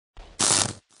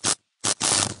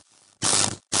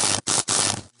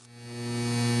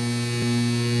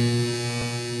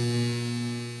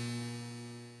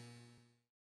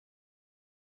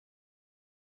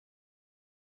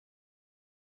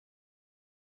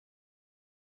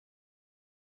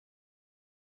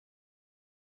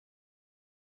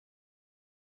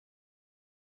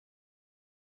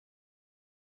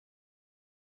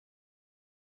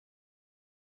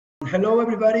Hello,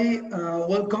 everybody.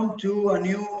 Welcome to a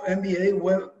new MBA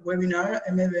webinar,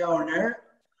 MBA on Air.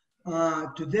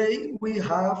 Today, we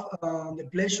have the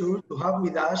pleasure to have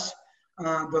with us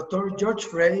Dr. George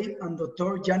Frey and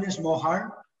Dr. Janez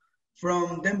Mohar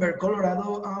from Denver,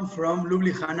 Colorado, and from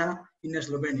Lublijana in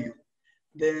Eslovenia.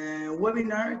 The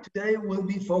webinar today will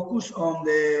be focused on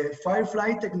the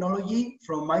Firefly technology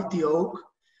from Mighty Oak,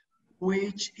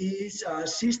 which is a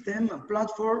system, a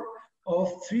platform of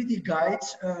 3D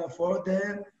guides for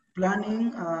the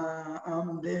planning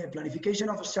and the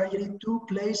planification of a surgery to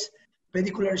place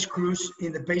pedicular screws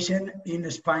in the patient in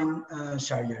spine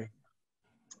surgery.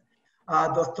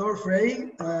 Dr. Frey,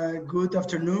 good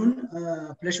afternoon.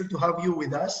 Pleasure to have you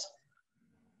with us.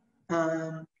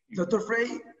 Dr.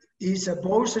 Frey is a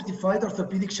board-certified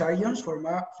orthopedic surgeon for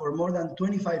more than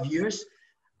 25 years,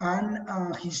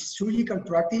 and his surgical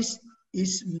practice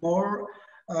is more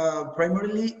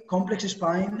primarily complex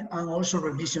spine and also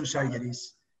revision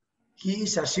surgeries. He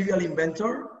is a serial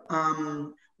inventor.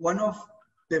 One of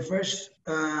the first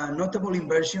notable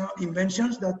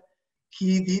inventions that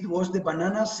he did was the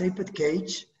banana-shaped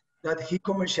cage that he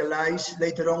commercialized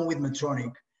later on with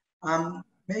Medtronic.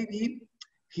 Maybe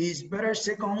his better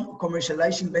second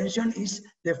commercialized invention is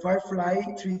the Firefly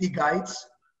 3D guides,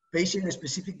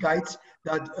 patient-specific guides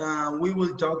that we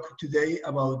will talk today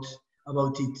about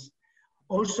it.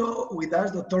 Also with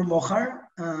us, Dr. Mohar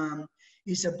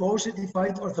is a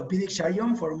board-certified orthopedic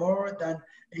surgeon for more than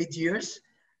 8 years,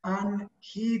 and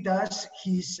he does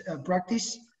his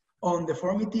practice on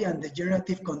deformity and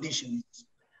degenerative conditions.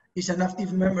 He's an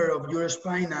active member of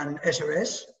Eurospine and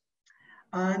SRS,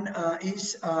 and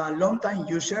is a long-time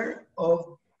user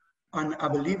of and a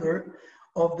believer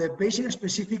of the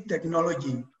patient-specific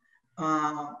technology,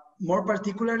 more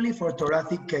particularly for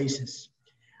thoracic cases.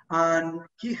 And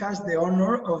he has the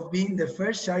honor of being the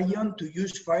first surgeon to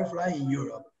use Firefly in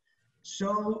Europe.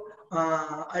 So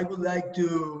I would like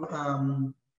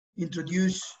to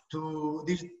introduce to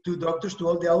these two doctors to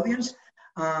all the audience.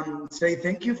 Say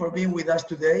thank you for being with us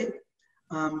today.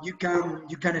 You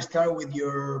can start with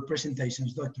your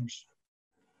presentations, doctors.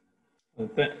 Well,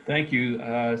 thank you,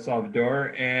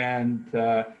 Salvador, and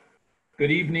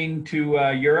good evening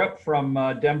to Europe from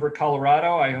Denver,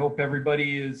 Colorado. I hope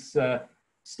everybody is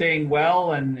staying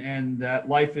well and that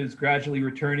life is gradually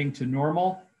returning to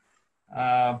normal.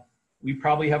 We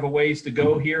probably have a ways to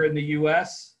go here in the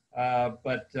U.S.,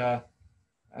 but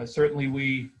certainly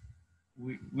we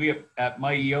at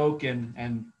Mighty Oak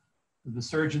and the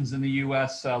surgeons in the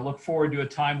U.S. Look forward to a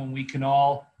time when we can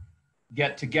all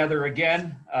get together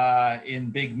again in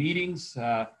big meetings.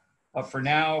 But for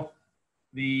now,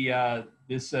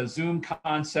 this Zoom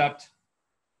concept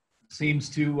seems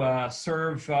to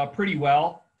serve pretty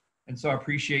well. And so I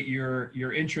appreciate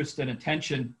your interest and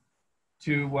attention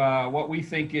to what we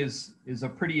think is a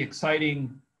pretty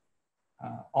exciting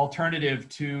alternative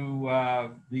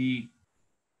to the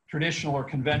traditional or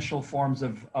conventional forms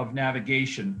of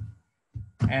navigation.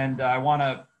 And I want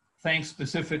to thank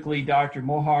specifically Dr.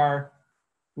 Mohar,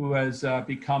 who has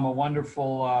become a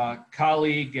wonderful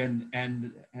colleague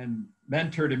and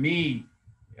mentor to me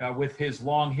with his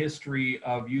long history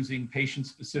of using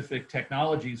patient-specific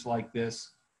technologies like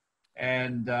this.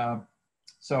 And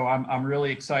so I'm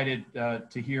really excited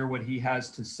to hear what he has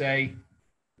to say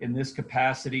in this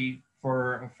capacity.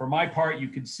 For my part, you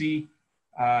can see,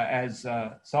 as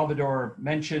Salvador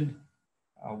mentioned,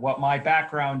 what my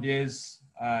background is,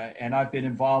 and I've been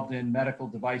involved in medical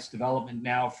device development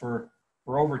now for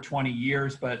over 20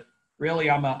 years, but really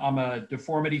I'm a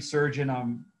deformity surgeon.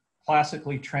 I'm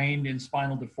classically trained in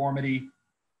spinal deformity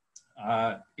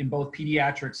in both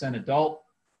pediatrics and adult.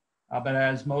 But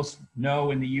as most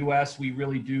know, in the US, we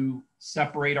really do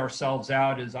separate ourselves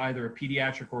out as either a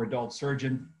pediatric or adult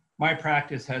surgeon. My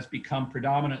practice has become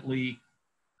predominantly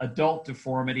adult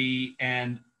deformity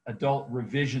and adult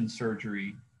revision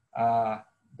surgery.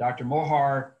 Dr.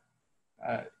 Mohar,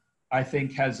 I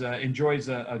think, enjoys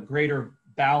a greater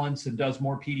balance and does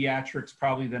more pediatrics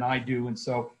probably than I do. And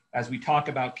so as we talk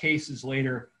about cases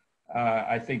later,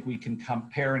 I think we can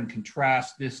compare and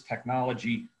contrast this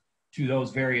technology to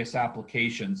those various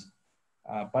applications.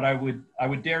 But I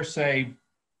would dare say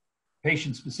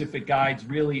patient-specific guides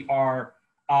really are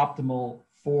optimal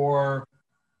for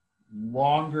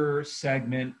longer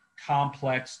segment,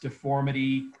 complex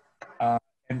deformity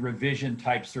and revision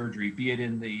type surgery, be it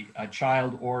in the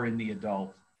child or in the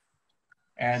adult.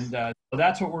 And so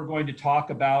that's what we're going to talk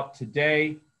about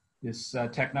today, this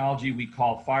technology we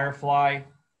call Firefly.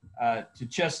 To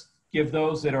just give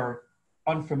those that are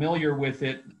unfamiliar with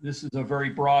it, this is a very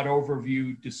broad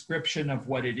overview description of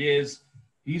what it is.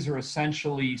 These are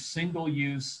essentially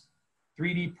single-use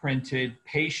 3D printed,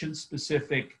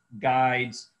 patient-specific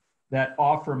guides that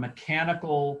offer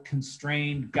mechanical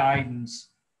constrained guidance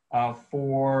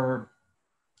for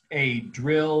a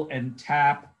drill and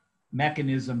tap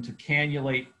mechanism to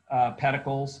cannulate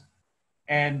pedicles.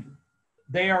 And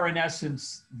they are in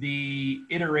essence the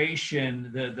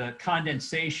iteration, the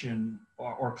condensation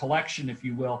or collection, if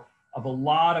you will, of a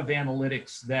lot of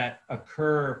analytics that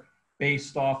occur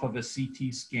based off of a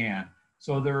CT scan.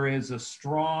 So there is a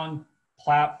strong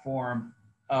platform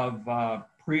of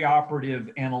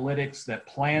preoperative analytics that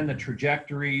plan the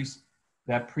trajectories,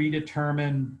 that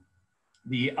predetermine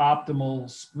the optimal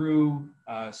screw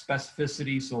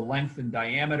specificity, so length and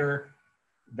diameter,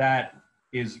 that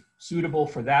is suitable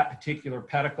for that particular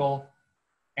pedicle.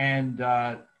 And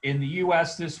in the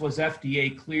US, this was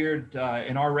FDA cleared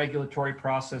in our regulatory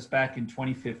process back in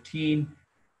 2015.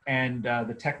 And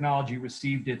the technology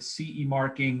received its CE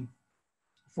marking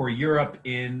for Europe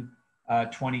in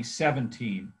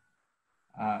 2017.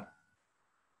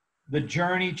 The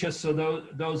journey, just so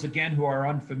those again who are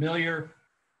unfamiliar,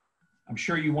 I'm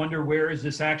sure you wonder, where is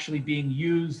this actually being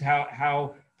used?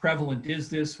 How prevalent is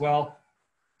this? Well,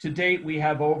 to date, we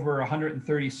have over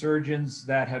 130 surgeons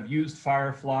that have used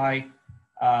Firefly.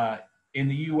 In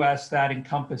the US, that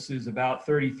encompasses about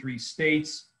 33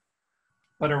 states.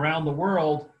 But around the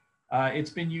world, it's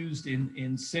been used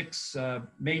in 6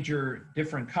 major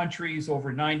different countries,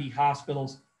 over 90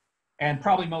 hospitals. And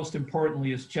probably most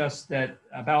importantly is just that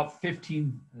about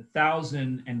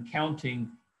 15,000 and counting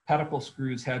pedicle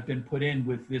screws have been put in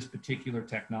with this particular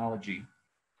technology.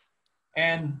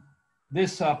 And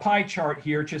this pie chart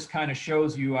here just kind of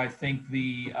shows you, I think,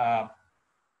 the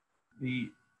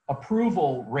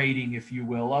approval rating, if you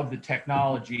will, of the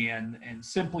technology. And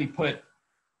simply put,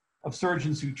 of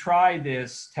surgeons who try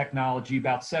this technology,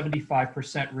 about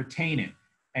 75% retain it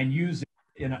and use it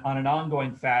on an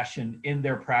ongoing fashion in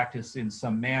their practice in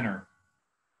some manner.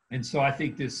 And so I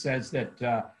think this says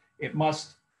that it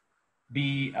must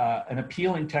be an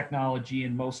appealing technology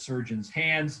in most surgeons'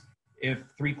 hands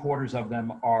if 3/4 of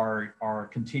them are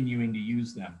continuing to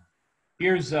use them.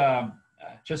 Here's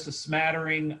just a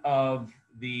smattering of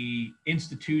the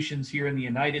institutions here in the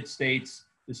United States,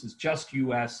 this is just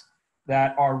US,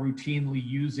 that are routinely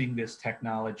using this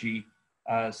technology,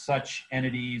 such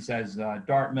entities as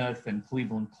Dartmouth and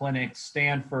Cleveland Clinic,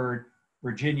 Stanford,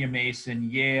 Virginia Mason,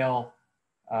 Yale.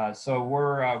 So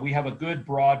we have a good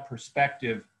broad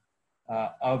perspective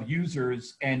of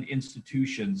users and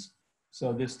institutions.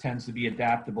 So this tends to be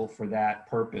adaptable for that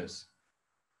purpose.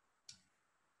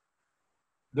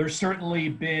 There's certainly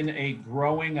been a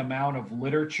growing amount of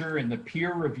literature in the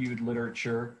peer-reviewed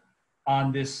literature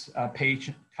on this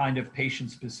kind of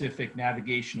patient-specific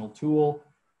navigational tool.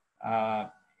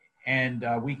 And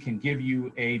we can give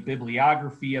you a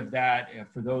bibliography of that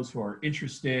for those who are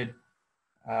interested.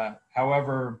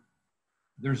 However,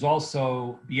 there's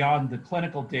also, beyond the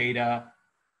clinical data,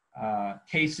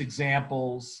 case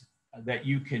examples that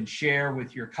you can share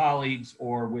with your colleagues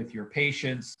or with your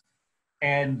patients,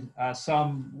 and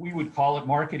some, we would call it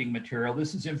marketing material.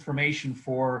 This is information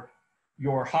for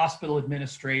your hospital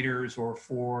administrators or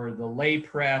for the lay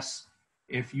press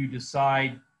if you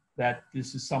decide that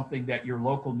this is something that your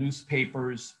local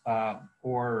newspapers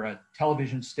or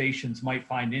television stations might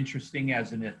find interesting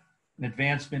as an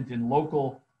advancement in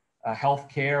local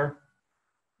healthcare.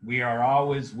 We are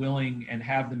always willing and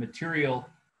have the material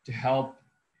to help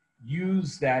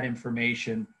use that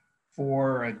information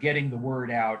for getting the word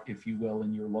out, if you will,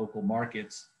 in your local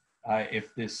markets,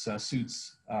 if this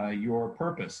suits your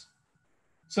purpose.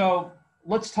 So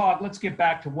let's get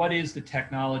back to what is the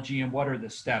technology and what are the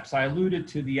steps. I alluded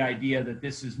to the idea that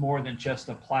this is more than just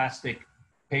a plastic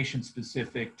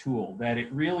patient-specific tool, that it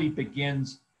really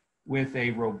begins with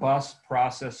a robust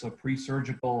process of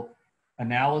pre-surgical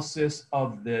analysis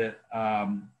of the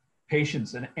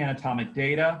patient's anatomic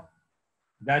data.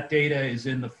 That data is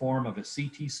in the form of a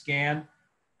CT scan.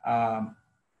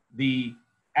 The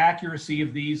accuracy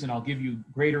of these, and I'll give you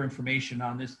greater information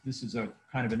on this, this is a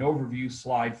kind of an overview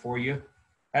slide for you,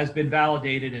 has been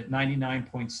validated at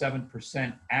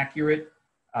 99.7% accurate.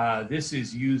 This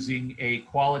is using a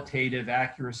qualitative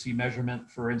accuracy measurement,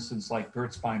 for instance, like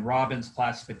Gertzbein-Robbins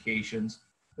classifications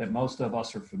that most of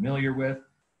us are familiar with.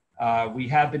 We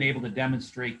have been able to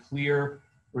demonstrate clear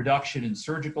reduction in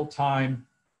surgical time,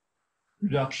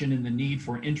 reduction in the need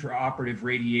for intraoperative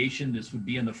radiation. This would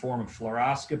be in the form of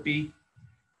fluoroscopy.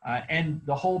 And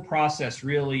the whole process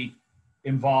really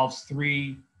involves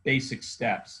 3 basic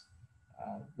steps.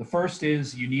 The first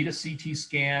is you need a CT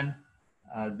scan.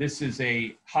 This is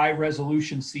a high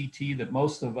resolution CT that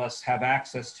most of us have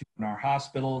access to in our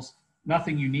hospitals.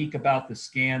 nothing unique about the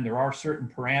scan. There are certain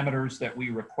parameters that we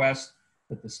request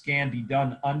that the scan be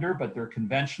done under, but they're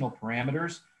conventional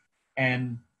parameters.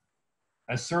 And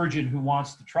a surgeon who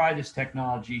wants to try this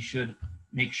technology should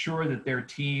make sure that their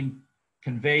team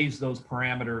conveys those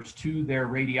parameters to their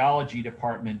radiology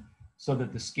department so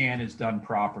that the scan is done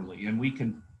properly. And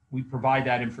we provide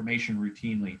that information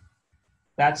routinely.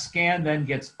 That scan then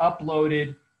gets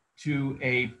uploaded to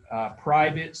a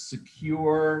private,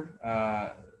 secure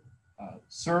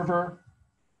server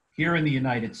here in the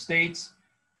United States.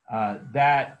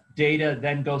 That data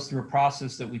then goes through a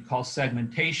process that we call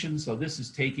segmentation. So this is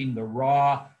taking the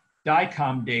raw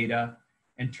DICOM data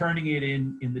and turning it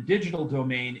in the digital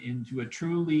domain into a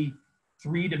truly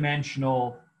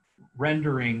three-dimensional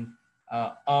rendering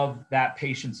of that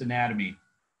patient's anatomy.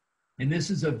 And this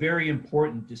is a very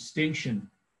important distinction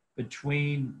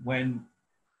between when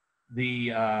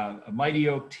the Mighty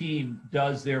Oak team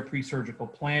does their pre-surgical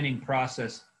planning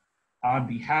process on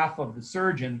behalf of the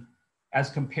surgeon as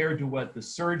compared to what the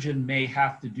surgeon may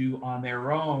have to do on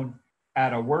their own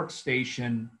at a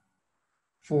workstation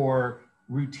for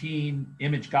routine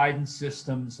image guidance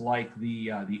systems like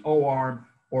the O-arm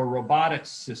or robotics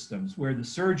systems, where the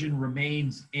surgeon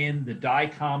remains in the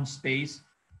DICOM space,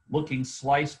 looking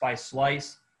slice by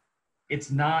slice.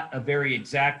 It's not a very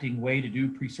exacting way to do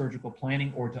pre-surgical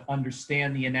planning or to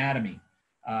understand the anatomy.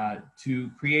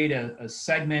 To create a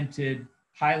segmented,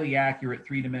 highly accurate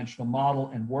three-dimensional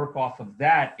model and work off of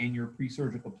that in your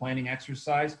pre-surgical planning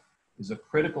exercise is a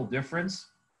critical difference.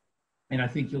 And I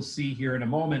think you'll see here in a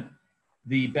moment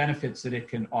the benefits that it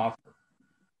can offer.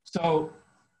 So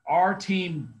our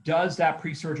team does that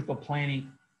pre-surgical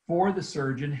planning for the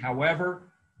surgeon. However,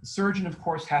 the surgeon, of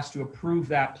course, has to approve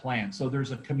that plan. So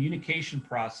there's a communication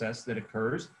process that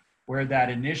occurs where that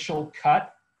initial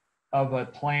cut of a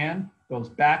plan goes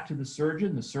back to the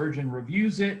surgeon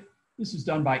reviews it. This is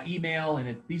done by email,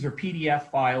 and these are PDF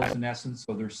files in essence,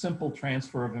 so there's simple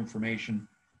transfer of information.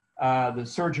 The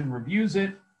surgeon reviews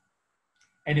it,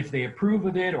 and if they approve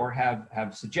of it or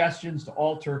have suggestions to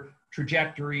alter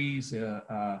trajectories,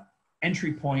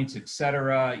 entry points,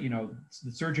 etc.,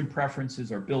 the surgeon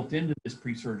preferences are built into this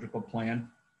pre-surgical plan.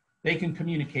 They can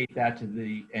communicate that to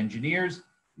the engineers.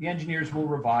 The engineers will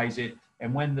revise it,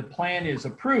 and when the plan is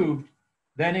approved,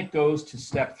 then it goes to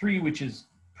step 3, which is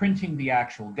printing the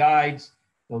actual guides.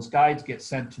 Those guides get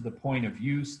sent to the point of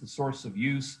use, the source of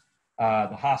use,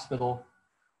 the hospital.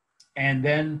 And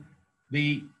then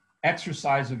the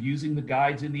exercise of using the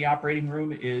guides in the operating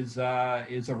room is a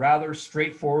rather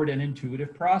straightforward and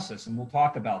intuitive process, and we'll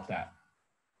talk about that.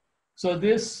 So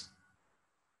this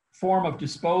form of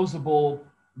disposable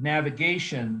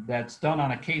navigation that's done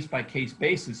on a case-by-case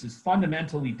basis is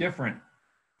fundamentally different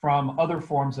from other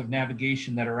forms of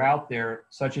navigation that are out there,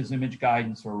 such as image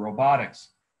guidance or robotics.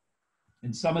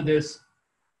 And some of this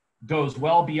goes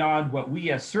well beyond what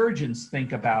we as surgeons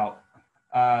think about.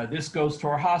 This goes to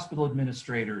our hospital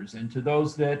administrators and to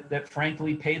those that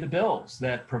frankly pay the bills,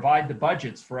 that provide the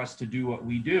budgets for us to do what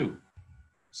we do.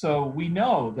 So we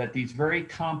know that these very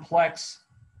complex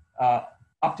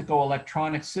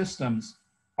optico-electronic systems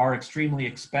are extremely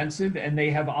expensive, and they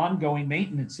have ongoing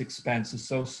maintenance expense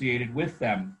associated with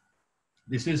them.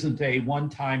 This isn't a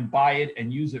one-time buy it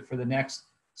and use it for the next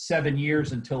 7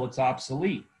 years until it's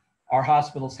obsolete. Our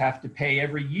hospitals have to pay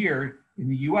every year. In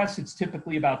the US, it's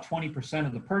typically about 20%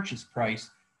 of the purchase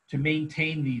price to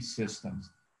maintain these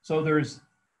systems. So there's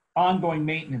ongoing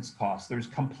maintenance costs. There's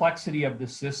complexity of the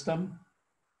system.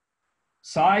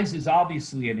 Size is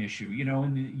obviously an issue.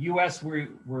 In the US,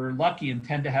 we're lucky and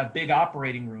tend to have big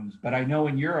operating rooms, but I know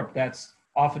in Europe, that's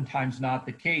oftentimes not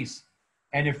the case.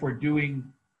 And if we're doing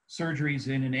surgeries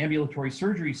in an ambulatory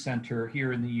surgery center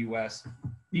here in the US,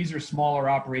 these are smaller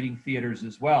operating theaters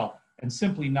as well, and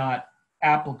simply not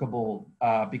applicable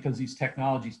because these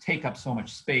technologies take up so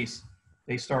much space.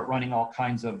 They start running all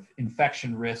kinds of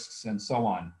infection risks and so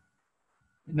on.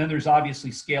 And then there's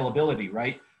obviously scalability,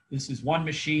 right? This is one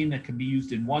machine that can be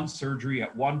used in one surgery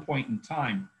at one point in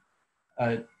time.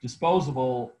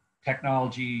 Disposable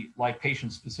technology like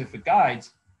patient-specific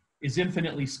guides is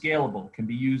infinitely scalable, can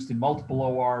be used in multiple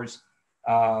ORs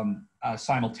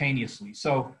simultaneously.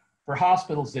 So for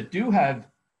hospitals that do have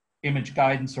image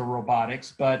guidance or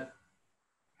robotics, but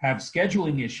have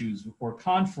scheduling issues or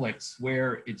conflicts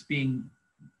where it's being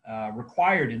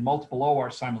required in multiple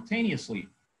ORs simultaneously,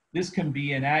 this can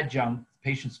be an adjunct.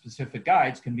 Patient-specific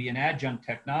guides can be an adjunct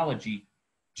technology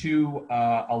to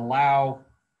allow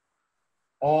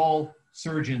all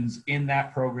surgeons in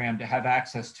that program to have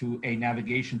access to a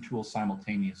navigation tool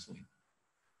simultaneously.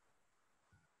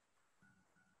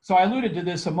 So I alluded to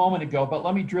this a moment ago, but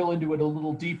let me drill into it a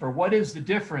little deeper. What is the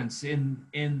difference in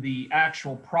the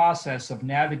actual process of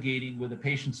navigating with a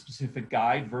patient-specific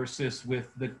guide versus with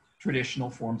the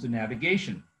traditional forms of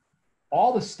navigation?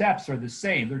 All the steps are the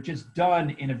same. They're just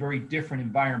done in a very different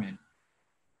environment.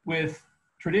 With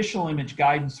traditional image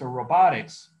guidance or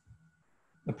robotics,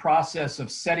 the process of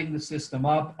setting the system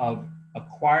up, of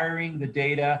acquiring the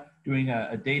data, doing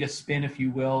a data spin, if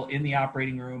you will, in the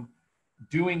operating room,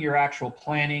 doing your actual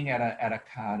planning at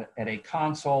a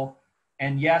console,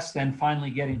 and yes, then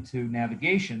finally getting to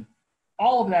navigation.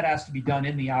 All of that has to be done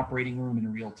in the operating room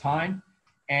in real time.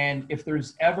 And if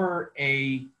there's ever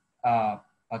a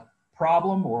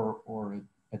problem or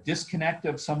a disconnect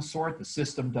of some sort, the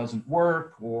system doesn't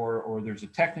work, or there's a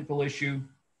technical issue,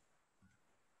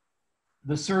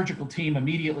 the surgical team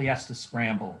immediately has to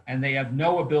scramble, and they have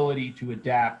no ability to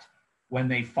adapt when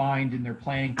they find in their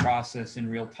planning process in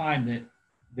real time that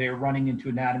they're running into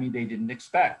anatomy they didn't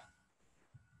expect.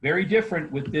 Very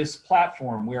different with this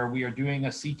platform where we are doing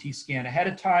a CT scan ahead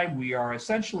of time. We are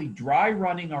essentially dry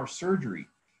running our surgery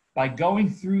by going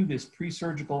through this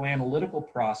pre-surgical analytical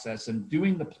process and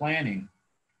doing the planning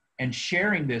and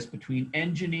sharing this between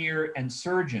engineer and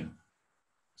surgeon,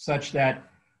 such that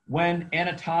when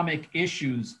anatomic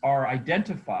issues are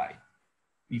identified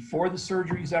before the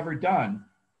surgery is ever done,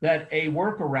 that a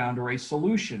workaround or a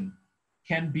solution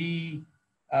can be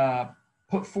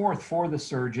put forth for the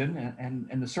surgeon,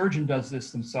 and the surgeon does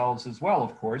this themselves as well,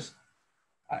 of course.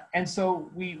 And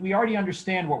so we already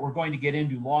understand what we're going to get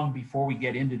into long before we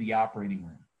get into the operating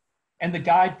room. And the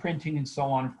guide printing and so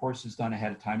on, of course, is done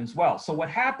ahead of time as well. So what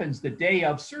happens the day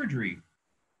of surgery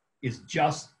is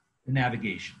just the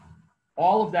navigation.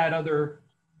 All of that other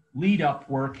lead up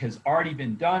work has already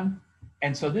been done.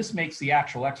 And so this makes the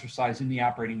actual exercise in the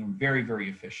operating room very, very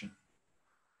efficient.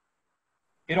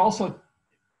 It also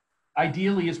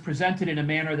ideally is presented in a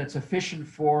manner that's efficient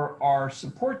for our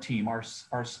support team, our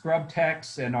scrub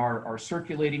techs and our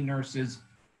circulating nurses.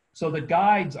 So the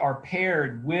guides are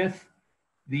paired with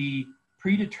the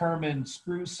predetermined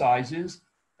screw sizes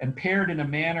and paired in a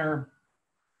manner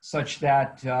such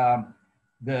that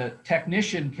the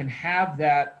technician can have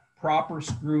that proper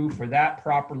screw for that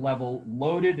proper level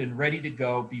loaded and ready to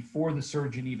go before the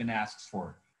surgeon even asks for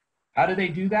it. How do they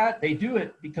do that? They do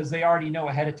it because they already know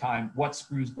ahead of time what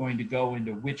screw is going to go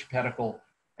into which pedicle.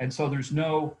 And so there's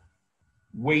no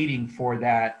waiting for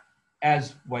that,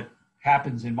 as what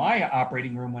happens in my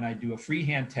operating room when I do a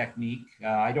freehand technique.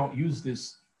 I don't use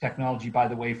this technology, by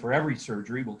the way, for every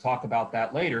surgery. We'll talk about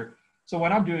that later. So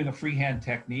when I'm doing a freehand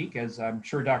technique, as I'm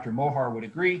sure Dr. Mohar would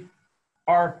agree,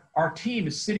 our team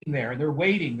is sitting there and they're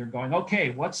waiting. They're going,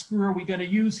 okay, what screw are we going to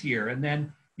use here? And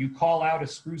then you call out a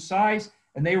screw size,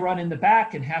 and they run in the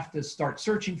back and have to start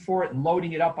searching for it and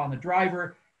loading it up on the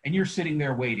driver, and you're sitting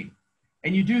there waiting.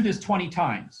 And you do this 20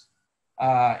 times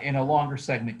in a longer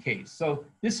segment case. So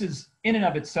this is in and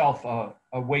of itself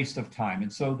a waste of time.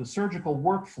 And so the surgical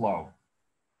workflow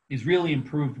is really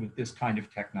improved with this kind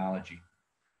of technology.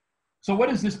 So what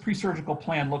does this pre-surgical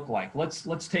plan look like?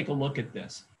 Let's take a look at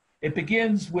this. It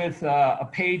begins with a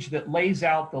page that lays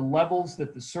out the levels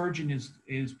that the surgeon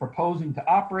is proposing to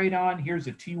operate on. Here's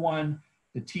a T1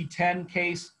 to T10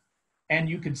 case, and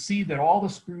you can see that all the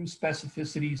screw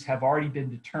specificities have already been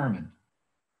determined.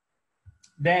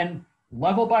 Then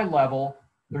level by level,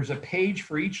 there's a page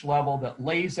for each level that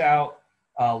lays out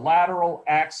lateral,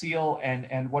 axial,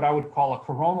 and what I would call a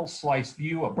coronal slice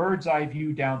view, a bird's eye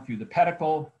view down through the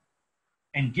pedicle,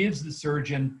 and gives the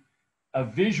surgeon a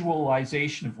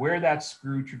visualization of where that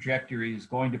screw trajectory is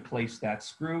going to place that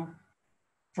screw.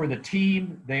 For the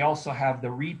team, they also have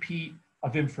the repeat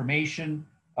of information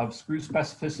of screw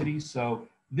specificities. So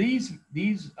these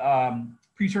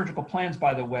pre-surgical plans,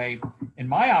 by the way, in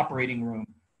my operating room,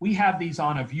 we have these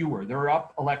on a viewer. They're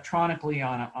up electronically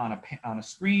on a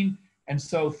screen. And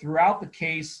so throughout the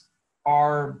case,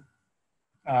 our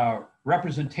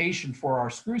representation for our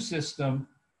screw system,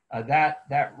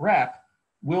 that rep,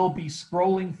 will be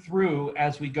scrolling through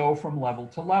as we go from level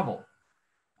to level.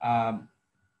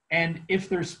 And if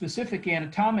there's specific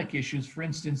anatomic issues, for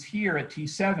instance, here at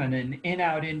T7, an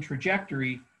in-out-in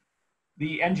trajectory,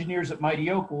 the engineers at Mighty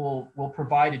Oak will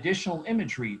provide additional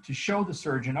imagery to show the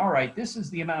surgeon, all right, this is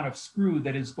the amount of screw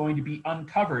that is going to be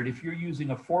uncovered if you're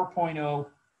using a 4.0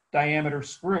 diameter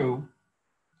screw,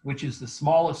 which is the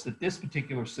smallest that this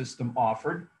particular system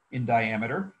offered in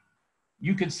diameter.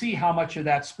 You can see how much of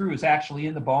that screw is actually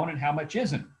in the bone and how much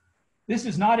isn't. This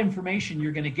is not information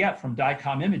you're going to get from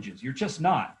DICOM images. You're just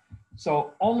not.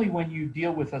 So only when you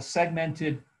deal with a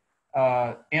segmented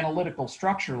analytical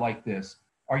structure like this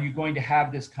are you going to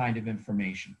have this kind of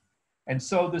information. And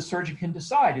so the surgeon can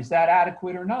decide, is that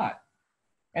adequate or not?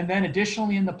 And then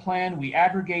additionally in the plan, we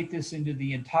aggregate this into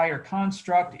the entire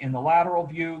construct in the lateral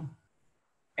view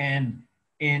and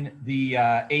in the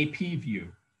AP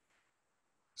view.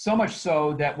 So much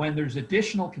so that when there's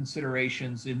additional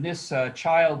considerations in this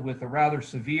child with a rather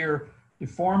severe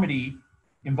deformity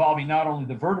involving not only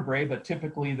the vertebrae, but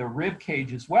typically the rib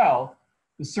cage as well,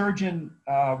 the surgeon,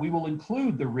 we will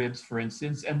include the ribs, for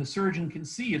instance, and the surgeon can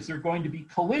see is there going to be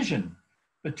collision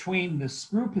between the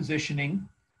screw positioning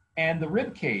and the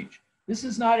rib cage. This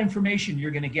is not information you're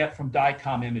going to get from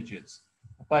DICOM images,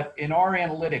 but in our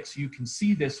analytics, you can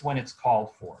see this when it's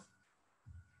called for.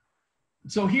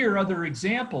 So here are other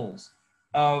examples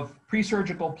of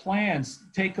pre-surgical plans.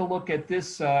 Take a look at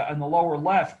this on the lower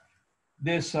left,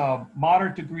 this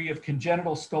moderate degree of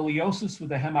congenital scoliosis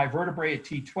with a hemivertebrae at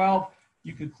T12.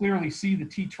 You could clearly see the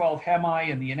T12 hemi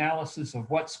and the analysis of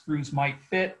what screws might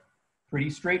fit.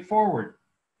 Pretty straightforward.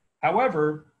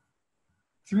 However,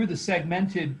 through the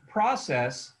segmented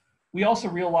process, we also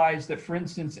realized that, for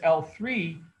instance,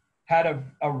 L3 had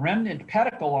a remnant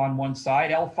pedicle on one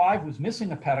side, L5 was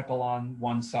missing a pedicle on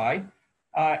one side,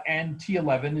 and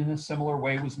T11 in a similar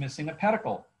way was missing a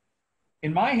pedicle.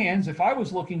 In my hands, if I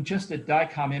was looking just at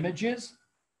DICOM images,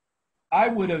 I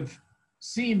would have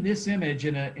seen this image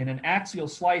in an axial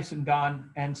slice and gone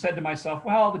and said to myself,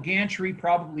 well, the gantry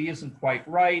probably isn't quite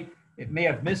right. It may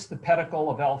have missed the pedicle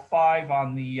of L5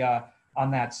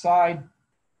 on that side,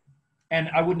 and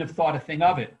I wouldn't have thought a thing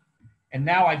of it. And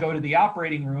now I go to the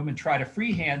operating room and try to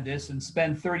freehand this and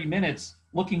spend 30 minutes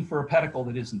looking for a pedicle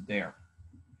that isn't there.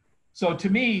 So to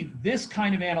me, this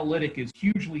kind of analytic is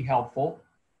hugely helpful.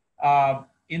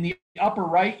 In the upper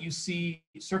right, you see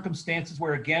circumstances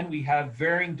where, again, we have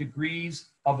varying degrees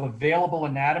of available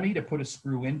anatomy to put a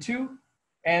screw into,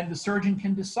 and the surgeon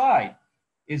can decide,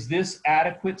 is this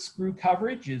adequate screw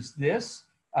coverage? Is this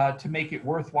to make it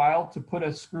worthwhile to put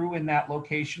a screw in that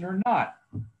location or not?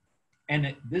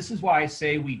 And this is why I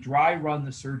say we dry run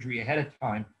the surgery ahead of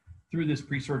time through this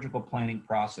pre-surgical planning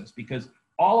process, because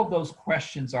all of those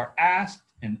questions are asked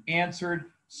and answered,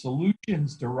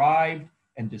 solutions derived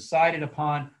and decided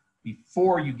upon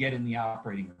before you get in the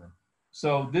operating room.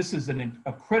 So this is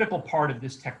a critical part of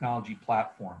this technology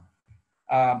platform.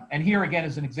 And here again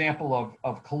is an example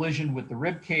of collision with the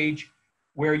rib cage,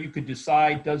 where you could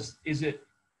decide, is it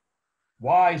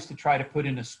wise to try to put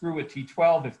in a screw at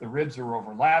T12 if the ribs are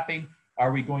overlapping?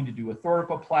 Are we going to do a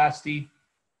thoracoplasty?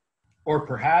 Or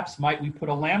perhaps might we put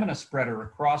a lamina spreader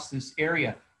across this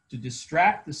area to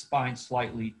distract the spine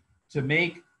slightly to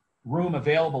make room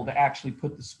available to actually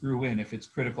put the screw in if it's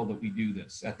critical that we do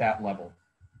this at that level.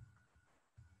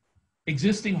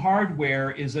 Existing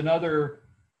hardware is another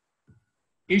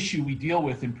issue we deal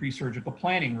with in pre-surgical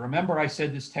planning. Remember, I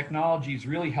said this technology is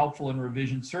really helpful in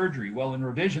revision surgery. Well, in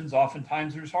revisions,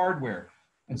 oftentimes there's hardware.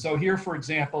 And so here, for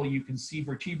example, you can see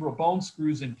vertebral bone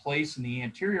screws in place in the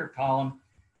anterior column,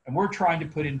 and we're trying to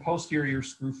put in posterior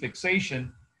screw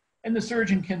fixation, and the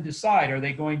surgeon can decide, are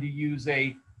they going to use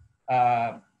a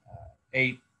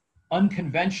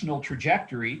unconventional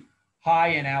trajectory, high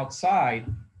and outside,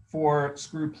 for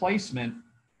screw placement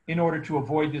in order to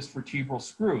avoid this vertebral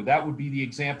screw? That would be the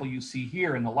example you see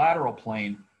here in the lateral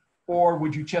plane. Or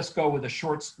would you just go with a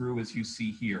short screw as you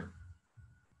see here?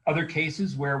 Other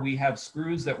cases where we have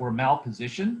screws that were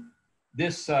malpositioned,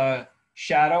 this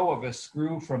shadow of a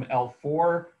screw from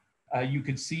L4, you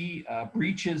could see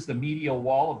breaches the medial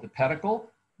wall of the pedicle,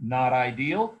 not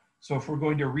ideal. So if we're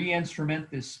going to re-instrument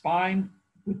this spine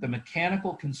with the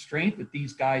mechanical constraint that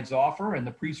these guides offer and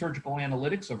the pre-surgical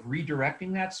analytics of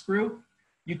redirecting that screw,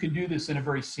 you can do this in a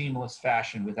very seamless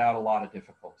fashion without a lot of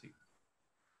difficulty.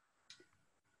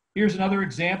 Here's another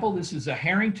example. This is a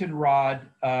Harrington rod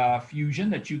fusion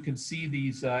that you can see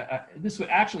these, this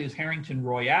actually is Harrington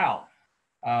Royale.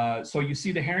 So you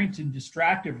see the Harrington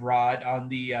distractive rod on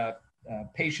the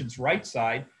patient's right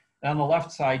side, and on the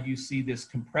left side you see this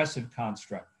compressive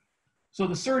construct. So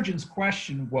the surgeon's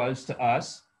question was to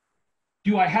us,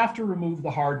 do I have to remove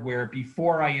the hardware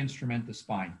before I instrument the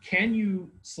spine? Can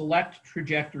you select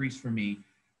trajectories for me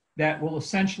that will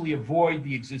essentially avoid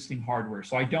the existing hardware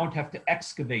so I don't have to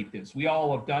excavate this? We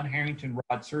all have done Harrington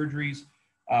rod surgeries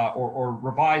or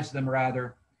revised them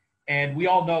rather, and we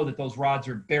all know that those rods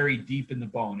are buried deep in the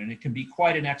bone, and it can be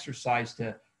quite an exercise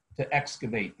to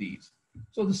excavate these.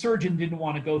 So the surgeon didn't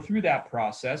want to go through that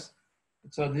process.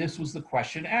 So this was the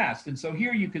question asked. And so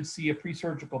here you can see a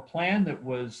pre-surgical plan that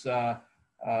was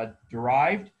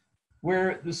derived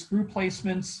where the screw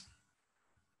placements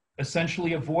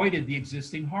essentially avoided the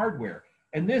existing hardware.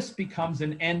 And this becomes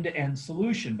an end-to-end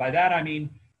solution. By that I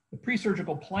mean the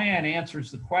pre-surgical plan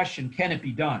answers the question, can it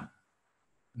be done?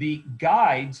 The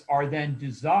guides are then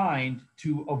designed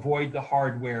to avoid the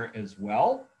hardware as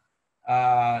well.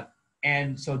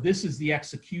 And so this is the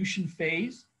execution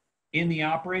phase in the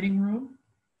operating room.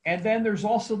 And then there's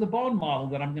also the bone model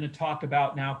that I'm going to talk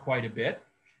about now quite a bit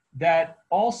that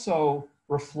also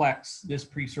reflects this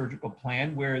pre-surgical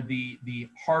plan, where the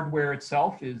hardware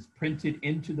itself is printed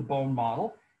into the bone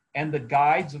model. And the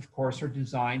guides, of course, are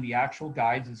designed, the actual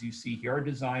guides, as you see here, are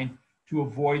designed to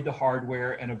avoid the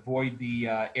hardware and avoid the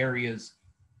areas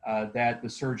that the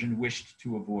surgeon wished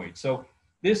to avoid. So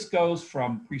this goes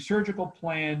from pre-surgical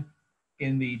plan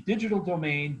in the digital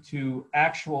domain to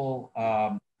actual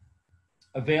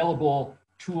available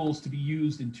tools to be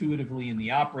used intuitively in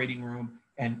the operating room,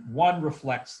 and one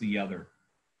reflects the other.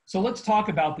 So let's talk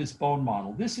about this bone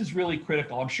model. This is really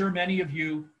critical. I'm sure many of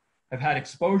you have had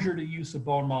exposure to use of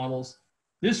bone models.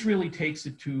 This really takes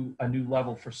it to a new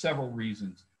level for several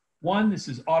reasons. One, this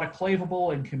is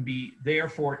autoclavable and can be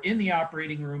therefore in the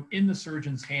operating room, in the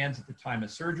surgeon's hands at the time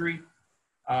of surgery.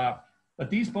 But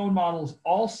these bone models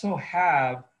also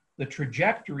have the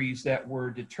trajectories that were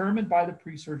determined by the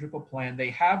pre-surgical plan. They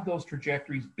have those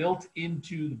trajectories built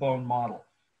into the bone model.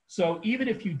 So even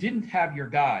if you didn't have your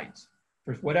guides,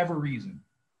 for whatever reason,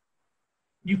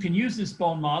 you can use this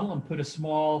bone model and put a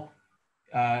small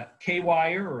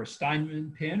K-wire or a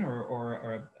Steinman pin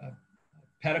or a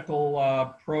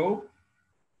pedicle probe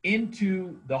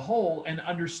into the hole and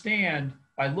understand,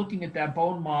 by looking at that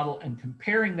bone model and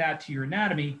comparing that to your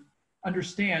anatomy,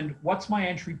 understand what's my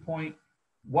entry point,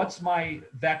 what's my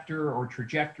vector or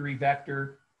trajectory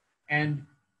vector. And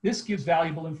this gives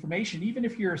valuable information, even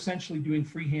if you're essentially doing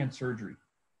freehand surgery.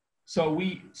 So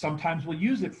we sometimes will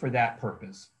use it for that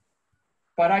purpose.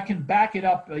 But I can back it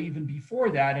up even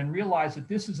before that and realize that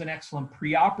this is an excellent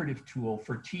preoperative tool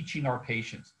for teaching our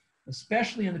patients,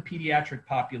 especially in the pediatric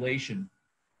population.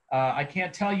 I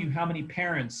can't tell you how many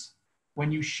parents,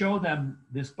 when you show them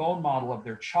this bone model of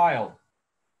their child,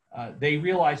 they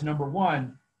realize, number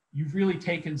one, you've really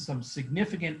taken some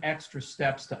significant extra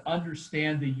steps to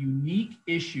understand the unique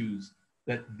issues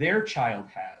that their child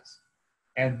has.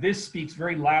 And this speaks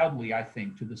very loudly, I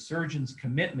think, to the surgeon's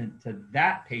commitment to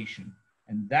that patient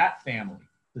and that family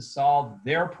to solve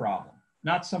their problem,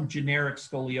 not some generic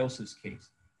scoliosis case.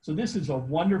 So this is a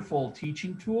wonderful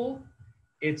teaching tool.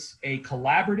 It's a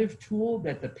collaborative tool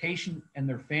that the patient and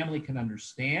their family can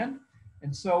understand.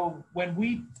 And so when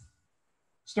we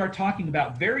start talking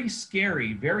about very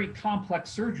scary, very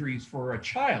complex surgeries for a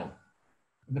child,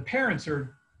 and the parents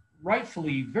are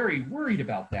rightfully very worried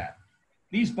about that,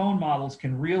 these bone models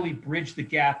can really bridge the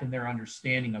gap in their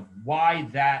understanding of why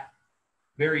that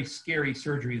very scary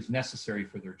surgery is necessary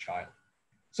for their child.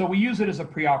 So we use it as a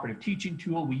preoperative teaching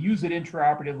tool. We use it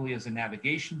intraoperatively as a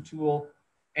navigation tool.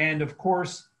 And of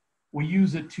course, we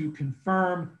use it to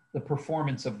confirm the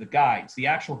performance of the guides. The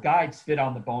actual guides fit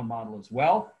on the bone model as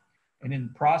well. And in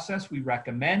the process, we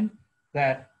recommend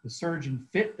that the surgeon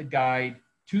fit the guide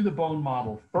to the bone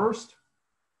model first,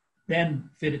 then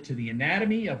fit it to the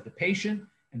anatomy of the patient,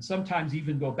 and sometimes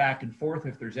even go back and forth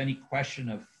if there's any question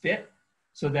of fit,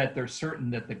 so that they're certain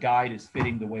that the guide is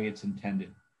fitting the way it's intended.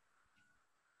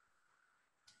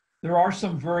 There are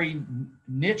some very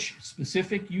niche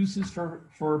specific uses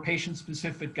for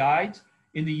patient-specific guides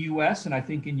in the US, and I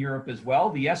think in Europe as well.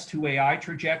 The S2AI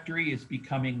trajectory is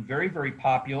becoming very, very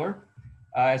popular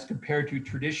as compared to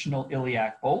traditional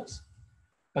iliac bolts.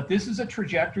 But this is a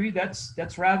trajectory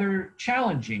that's rather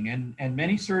challenging, and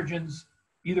many surgeons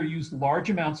either use large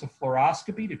amounts of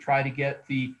fluoroscopy to try to get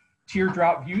the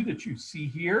teardrop view that you see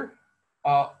here,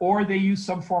 or they use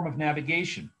some form of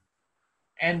navigation.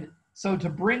 And so to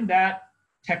bring that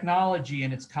technology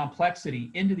and its complexity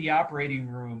into the operating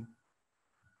room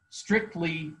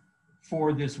strictly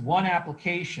for this one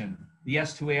application, the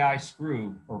S2AI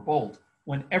screw or bolt,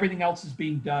 when everything else is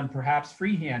being done perhaps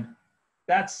freehand,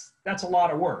 that's a lot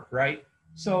of work, right?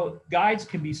 So guides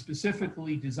can be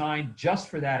specifically designed just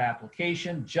for that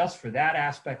application, just for that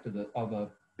aspect of a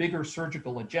bigger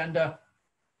surgical agenda,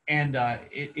 and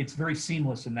it's very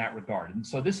seamless in that regard. And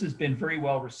so this has been very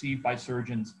well received by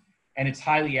surgeons, and it's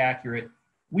highly accurate.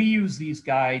 We use these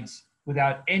guides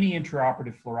without any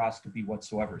intraoperative fluoroscopy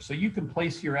whatsoever. So you can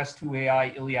place your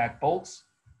S2AI iliac bolts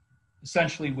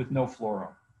essentially with no fluoro.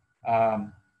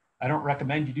 I don't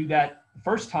recommend you do that the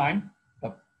first time,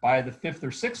 but by the 5th or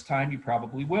 6th time, you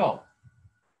probably will.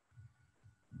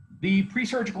 The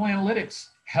pre-surgical analytics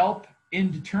help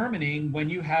in determining when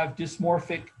you have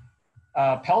dysmorphic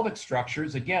pelvic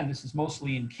structures. Again, this is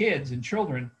mostly in kids and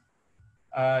children.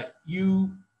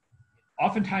 You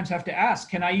oftentimes have to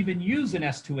ask, can I even use an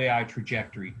S2AI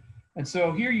trajectory? And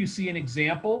so here you see an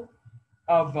example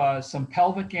of some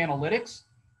pelvic analytics.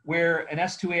 where an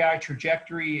S2AI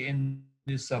trajectory in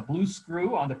this blue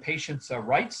screw on the patient's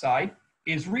right side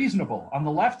is reasonable. On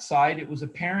the left side, it was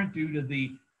apparent due to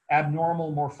the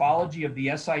abnormal morphology of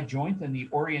the SI joint and the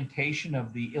orientation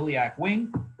of the iliac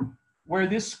wing, where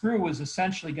this screw was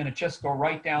essentially going to just go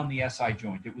right down the SI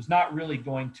joint. It was not really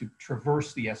going to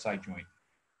traverse the SI joint.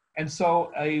 And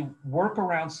so a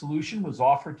workaround solution was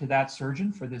offered to that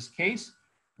surgeon for this case,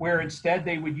 where instead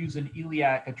they would use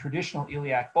a traditional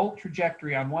iliac bolt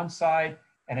trajectory on one side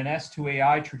and an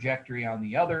S2AI trajectory on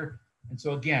the other. And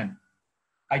so again,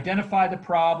 identify the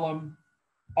problem,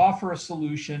 offer a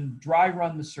solution, dry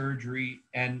run the surgery,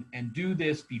 and do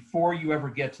this before you ever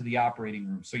get to the operating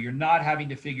room. So you're not having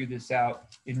to figure this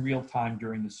out in real time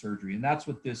during the surgery. And that's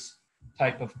what this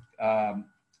type of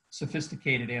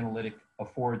sophisticated analytic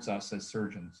affords us as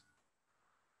surgeons.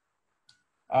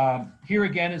 Here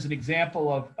again is an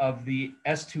example of the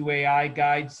S2AI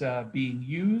guides being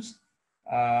used.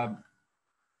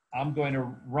 I'm going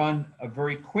to run a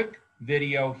very quick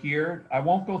video here. I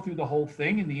won't go through the whole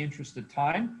thing in the interest of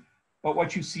time, but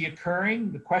what you see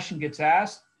occurring, the question gets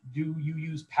asked, do you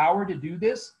use power to do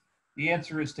this? The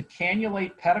answer is to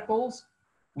cannulate pedicles.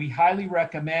 We highly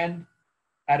recommend,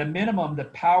 at a minimum,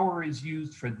 that power is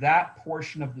used for that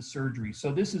portion of the surgery.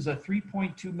 So this is a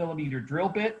 3.2 millimeter drill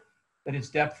bit that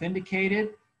is depth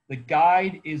indicated. The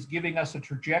guide is giving us a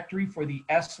trajectory for the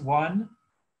S1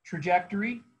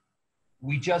 trajectory.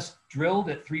 We just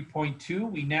drilled at 3.2.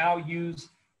 We now use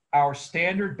our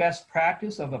standard best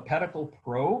practice of a pedicle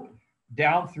probe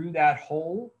down through that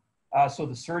hole. So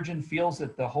the surgeon feels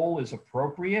that the hole is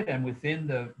appropriate and within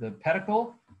the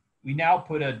pedicle. We now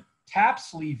put a tap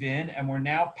sleeve in, and we're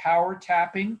now power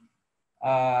tapping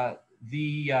the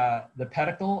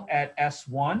pedicle at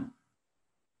S1.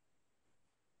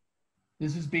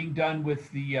 This is being done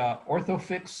with the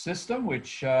OrthoFix system,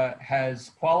 which has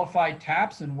qualified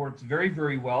taps and works very,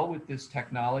 very well with this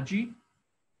technology.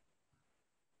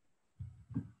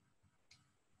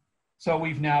 So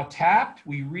we've now tapped,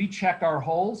 we recheck our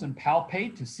holes and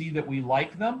palpate to see that we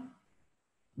like them.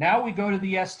 Now we go to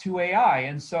the S2AI,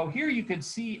 and so here you can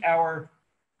see our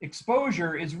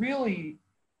exposure is really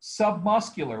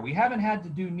submuscular. We haven't had to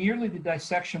do nearly the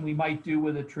dissection we might do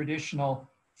with a traditional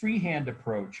freehand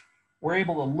approach. We're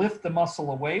able to lift the muscle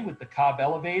away with the Cobb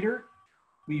elevator.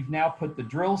 We've now put the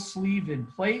drill sleeve in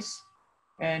place,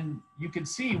 and you can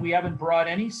see we haven't brought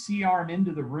any C-arm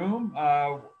into the room,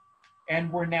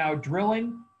 and we're now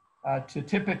drilling to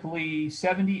typically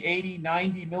 70, 80,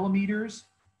 90 millimeters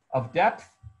of depth.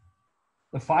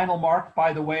 The final mark,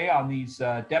 by the way, on these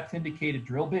depth indicated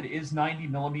drill bit is 90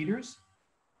 millimeters.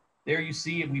 There you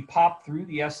see we pop through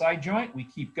the SI joint. We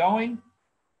keep going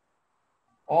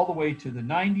all the way to the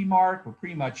 90 mark. We're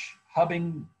pretty much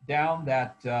hubbing down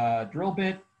that drill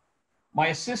bit. My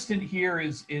assistant here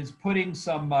is putting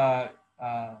some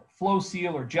flow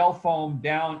seal or gel foam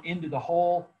down into the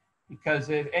hole, because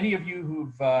if any of you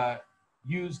who've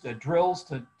used drills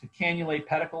to cannulate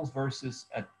pedicles versus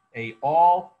a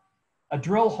awl, a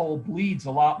drill hole bleeds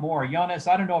a lot more. Janez,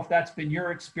 I don't know if that's been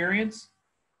your experience.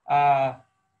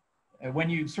 When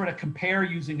you sort of compare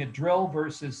using a drill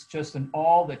versus just an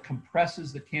awl that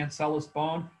compresses the cancellous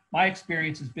bone, my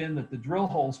experience has been that the drill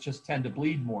holes just tend to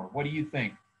bleed more. What do you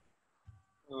think?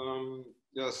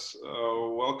 Yes,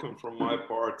 welcome from my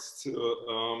part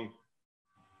to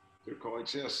your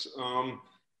colleagues. Yes,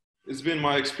 it's been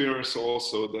my experience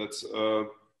also that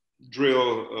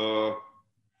drill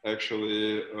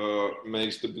actually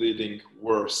makes the bleeding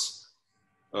worse.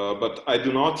 But I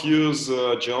do not use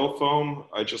gel foam.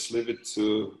 I just leave it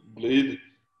to bleed.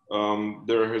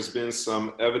 There has been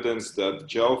some evidence that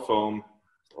gel foam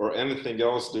or anything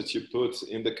else that you put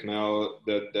in the canal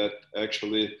that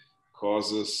actually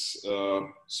causes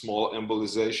small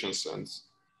embolizations, and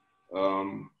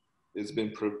it's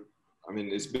been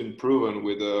proven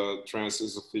with a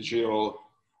transesophageal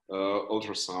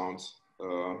ultrasound.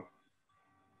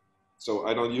 So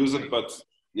I don't use it, but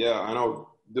yeah, I know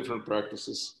different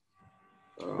practices.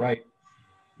 Right.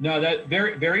 No, that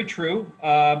very, very true.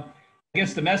 I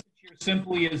guess the message here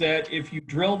simply is that if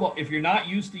you're not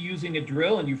used to using a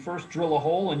drill and you first drill a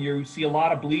hole and you see a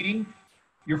lot of bleeding,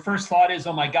 your first thought is,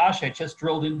 oh my gosh, I just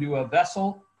drilled into a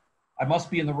vessel. I must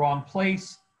be in the wrong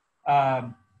place.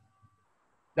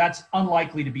 That's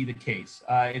unlikely to be the case.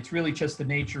 It's really just the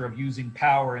nature of using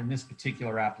power in this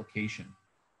particular application.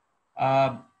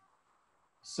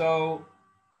 So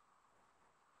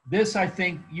this, I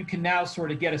think, you can now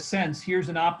sort of get a sense. Here's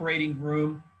an operating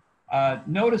room.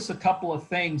 Notice a couple of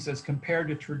things as compared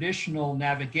to traditional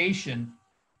navigation.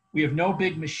 We have no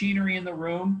big machinery in the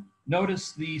room.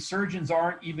 Notice the surgeons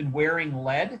aren't even wearing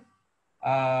lead.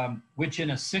 which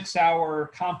in a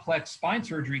 6-hour complex spine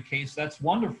surgery case, that's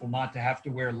wonderful not to have to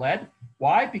wear lead.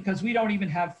 Why? Because we don't even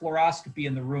have fluoroscopy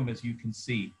in the room, as you can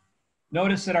see.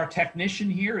 Notice that our technician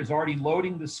here is already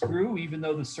loading the screw, even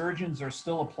though the surgeons are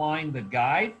still applying the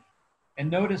guide. And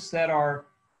notice that our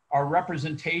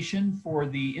representation for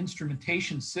the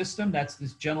instrumentation system, that's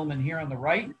this gentleman here on the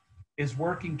right, is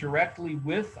working directly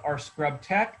with our scrub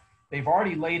tech. They've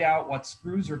already laid out what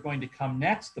screws are going to come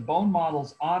next. The bone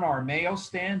model's on our Mayo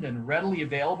stand and readily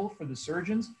available for the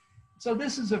surgeons. So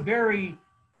this is a very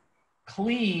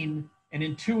clean and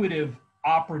intuitive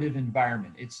operative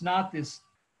environment. It's not this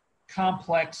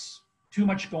complex, too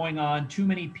much going on, too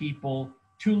many people,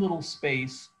 too little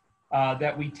space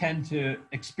that we tend to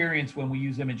experience when we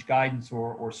use image guidance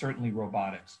or certainly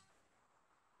robotics.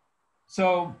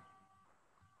 So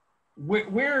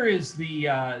where is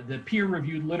the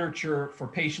peer-reviewed literature for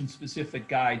patient-specific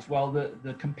guides? Well,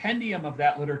 the compendium of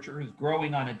that literature is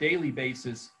growing on a daily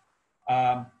basis.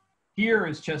 Here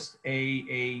is just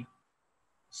a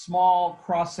small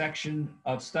cross-section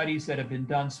of studies that have been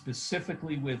done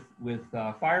specifically with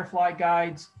Firefly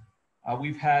guides.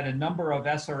 We've had a number of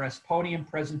SRS podium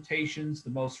presentations. The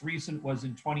most recent was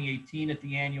in 2018 at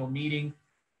the annual meeting.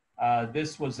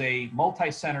 This was a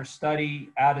multi-center study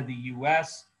out of the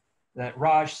US that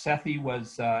Raj Sethi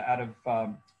was out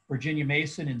of Virginia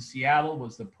Mason in Seattle,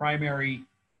 was the primary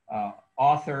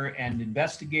author and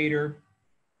investigator.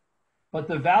 But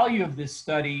the value of this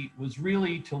study was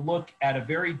really to look at a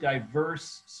very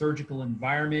diverse surgical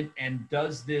environment, and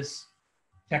does this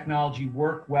technology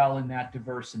work well in that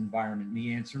diverse environment? And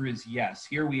the answer is yes.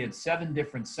 Here we had 7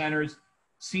 different centers,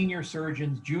 senior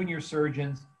surgeons, junior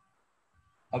surgeons,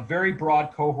 a very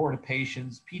broad cohort of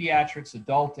patients, pediatrics,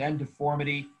 adult, and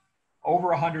deformity, over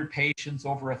 100 patients,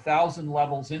 over 1,000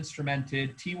 levels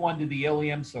instrumented, T1 to the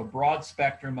ilium, so broad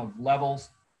spectrum of levels,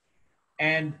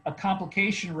 and a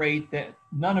complication rate that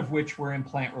none of which were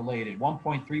implant related,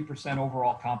 1.3%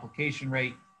 overall complication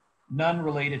rate, none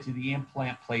related to the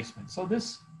implant placement. So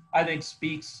this, I think,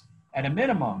 speaks at a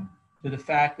minimum to the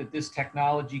fact that this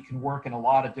technology can work in a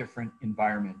lot of different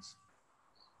environments.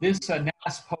 This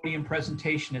NAS podium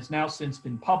presentation has now since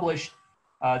been published.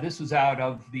 This was out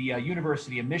of the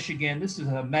University of Michigan. This is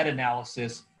a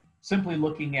meta-analysis simply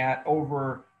looking at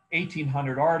over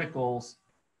 1,800 articles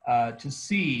to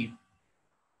see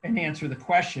and answer the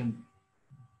question,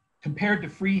 compared to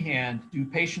freehand, do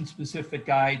patient-specific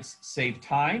guides save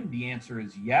time? The answer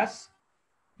is yes.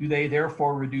 Do they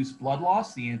therefore reduce blood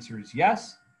loss? The answer is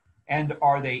yes. And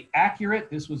are they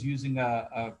accurate? This was using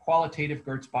a qualitative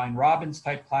Gertzbein-Robbins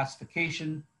type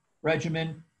classification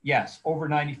regimen. Yes, over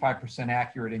 95%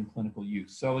 accurate in clinical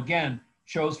use. So again,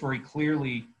 shows very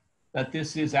clearly that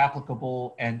this is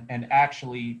applicable and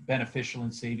actually beneficial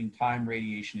in saving time,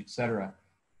 radiation, et cetera.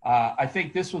 I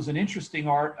think this was an interesting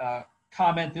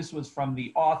comment. This was from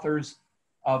the authors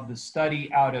of the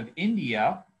study out of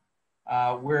India,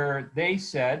 where they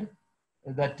said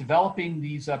that developing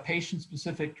these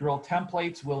patient-specific drill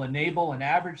templates will enable an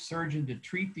average surgeon to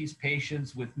treat these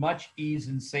patients with much ease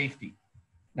and safety.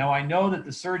 Now, I know that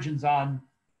the surgeons on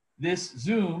this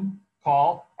Zoom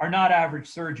call are not average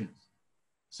surgeons.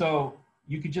 So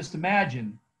you could just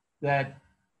imagine that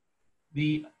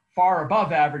the far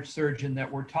above average surgeon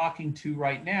that we're talking to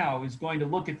right now is going to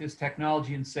look at this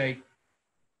technology and say,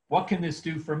 what can this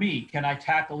do for me? Can I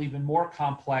tackle even more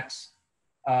complex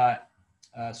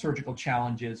surgical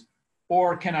challenges?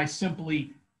 Or can I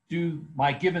simply do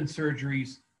my given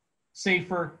surgeries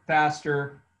safer,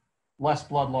 faster, less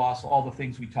blood loss, all the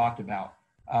things we talked about?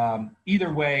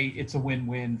 Either way, it's a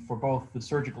win-win for both the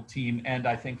surgical team and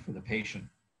I think for the patient.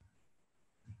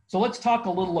 So let's talk a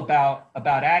little about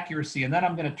accuracy, and then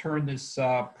I'm going to turn this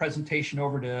presentation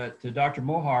over to Dr.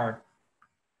 Mohar.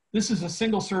 This is a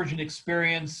single surgeon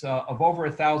experience of over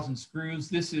 1,000 screws.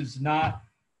 This has not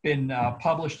been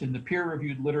published in the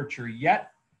peer-reviewed literature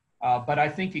yet, but I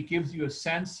think it gives you a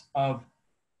sense of,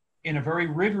 in a very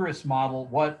rigorous model,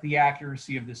 what the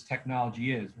accuracy of this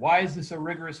technology is. Why is this a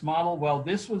rigorous model? Well,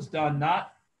 this was done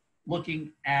not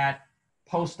looking at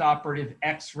post-operative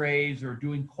x-rays or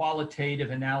doing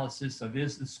qualitative analysis of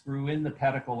is the screw in the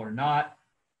pedicle or not.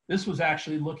 This was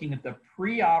actually looking at the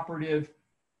pre-operative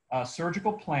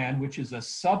surgical plan, which is a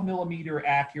sub-millimeter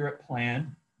accurate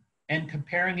plan, and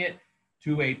comparing it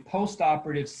to a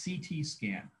post-operative CT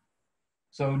scan.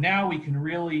 So now we can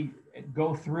really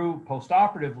go through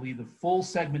post-operatively the full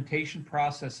segmentation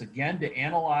process again to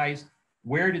analyze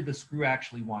where did the screw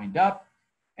actually wind up.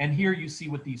 And here you see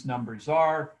what these numbers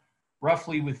are,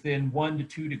 roughly within 1 to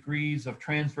 2 degrees of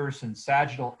transverse and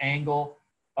sagittal angle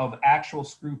of actual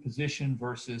screw position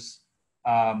versus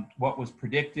what was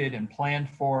predicted and planned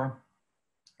for,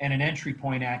 and an entry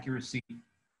point accuracy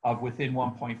of within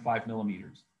 1.5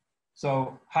 millimeters.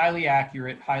 So highly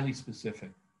accurate, highly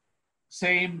specific.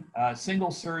 Same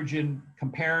single surgeon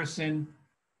comparison.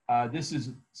 This is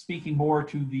speaking more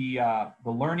to the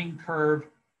learning curve,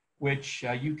 which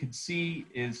you can see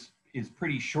is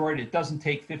pretty short. It doesn't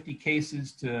take 50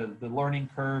 cases to the learning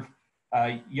curve.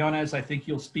 Janez, I think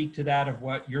you'll speak to that, of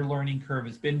what your learning curve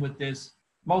has been with this.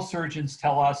 Most surgeons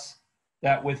tell us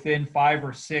that within 5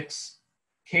 or 6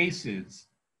 cases,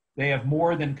 they have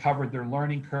more than covered their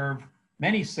learning curve.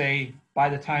 Many say by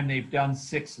the time they've done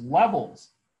 6 levels,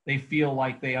 they feel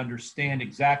like they understand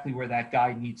exactly where that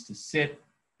guide needs to sit,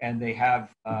 and they have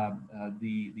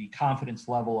the confidence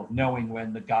level of knowing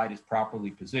when the guide is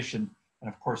properly positioned.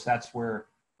 And of course, that's where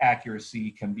accuracy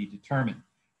can be determined.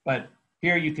 But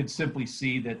here you can simply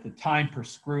see that the time per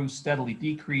screw steadily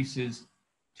decreases.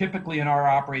 Typically in our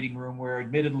operating room, where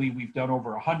admittedly we've done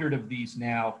over 100 of these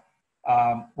now,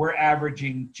 we're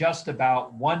averaging just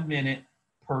about 1 minute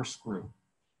per screw.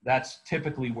 That's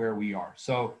typically where we are.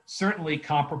 So certainly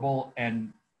comparable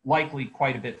and likely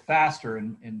quite a bit faster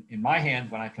in my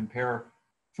hands. When I compare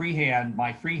freehand,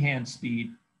 my freehand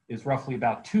speed is roughly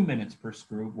about 2 minutes per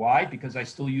screw. Why? Because I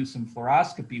still use some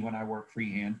fluoroscopy when I work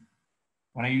freehand.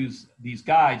 When I use these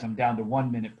guides, I'm down to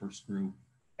 1 minute per screw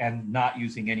and not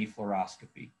using any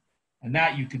fluoroscopy. And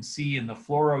that you can see in the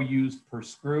fluoro used per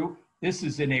screw. This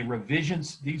is in a revision.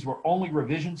 These were only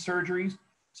revision surgeries.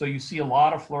 So you see a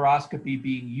lot of fluoroscopy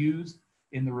being used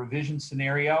in the revision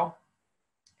scenario,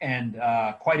 and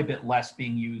quite a bit less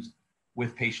being used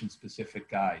with patient-specific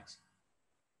guides.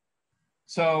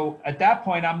 So at that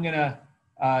point, I'm gonna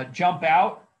jump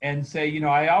out and say, you know,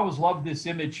 I always love this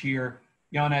image here,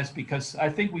 Janez, because I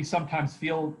think we sometimes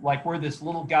feel like we're this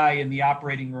little guy in the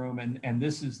operating room, and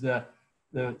this is the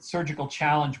surgical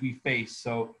challenge we face.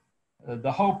 So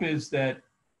the hope is that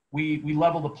we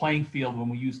level the playing field when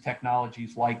we use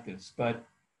technologies like this. But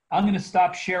I'm going to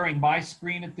stop sharing my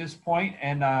screen at this point,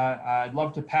 and I'd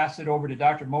love to pass it over to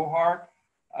Dr. Mohar,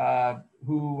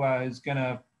 who is going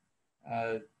to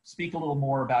speak a little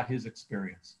more about his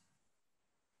experience.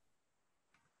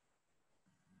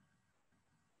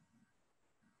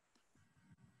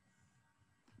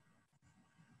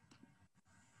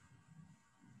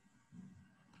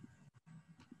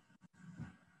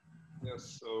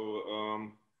 Yes, so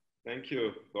thank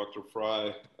you, Dr.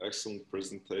 Frey. Excellent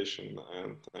presentation,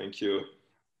 and thank you,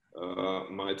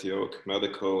 Mighty Oak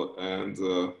Medical and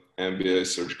MBA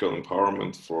Surgical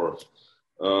Empowerment for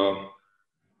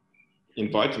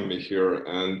inviting me here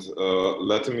and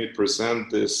letting me present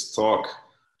this talk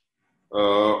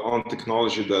on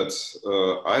technology that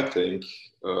I think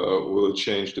will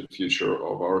change the future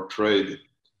of our trade.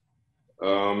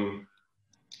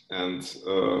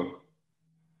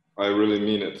 I really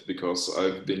mean it, because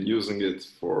I've been using it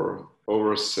for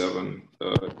over 7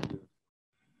 years.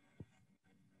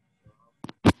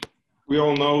 We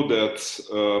all know that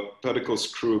pedicle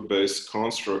screw-based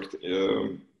construct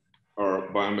are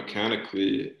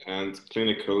biomechanically and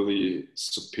clinically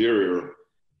superior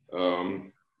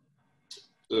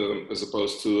as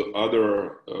opposed to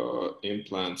other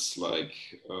implants like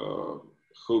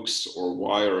hooks or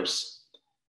wires.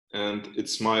 And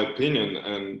it's my opinion,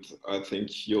 and I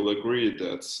think you'll agree,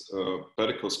 that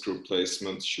pedicle screw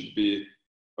placement should be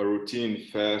a routine,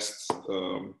 fast,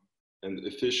 and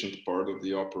efficient part of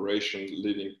the operation,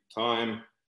 leaving time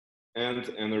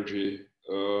and energy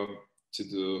to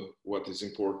do what is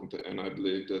important. And I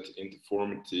believe that in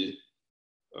deformity,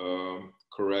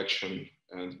 correction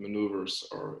and maneuvers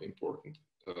are important.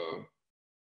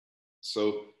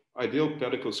 So ideal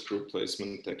pedicle screw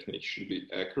placement technique should be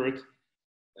accurate,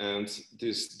 and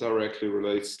this directly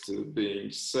relates to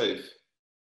being safe.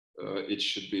 It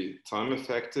should be time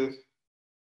effective,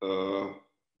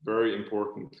 very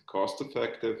important, cost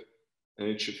effective, and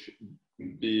it should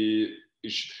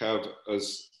have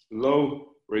as low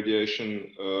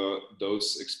radiation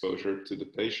dose exposure to the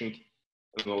patient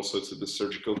and also to the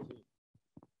surgical team.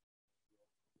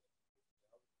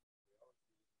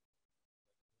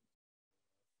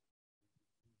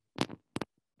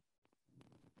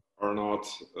 Are not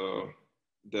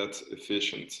that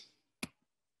efficient.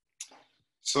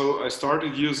 So I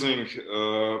started using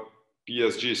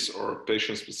PSGs, or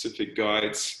patient-specific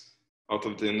guides, out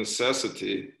of the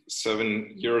necessity.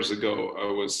 7 years ago,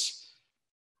 I was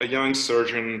a young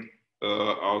surgeon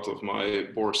out of my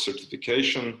board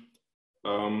certification,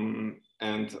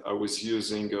 and I was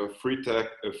using a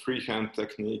freehand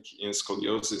technique in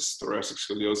scoliosis, thoracic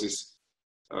scoliosis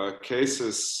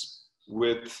cases,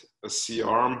 with a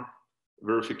C-arm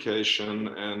verification,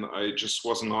 and I just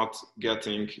was not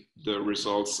getting the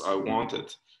results I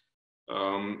wanted.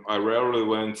 I rarely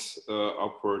went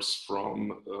upwards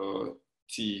from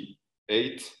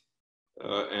T8,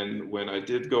 and when I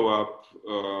did go up,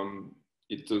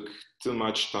 it took too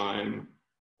much time,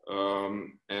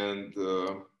 and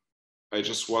I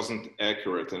just wasn't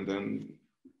accurate. And then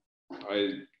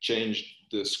I changed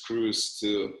the screws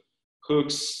to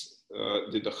hooks,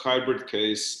 did a hybrid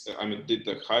case, did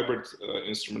the hybrid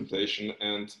instrumentation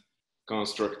and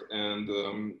construct, and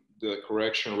the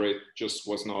correction rate just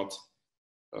was not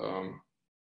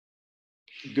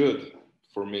good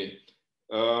for me.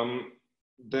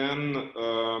 Then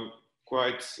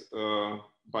quite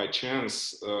by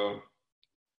chance,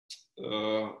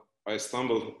 I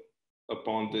stumbled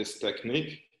upon this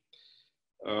technique.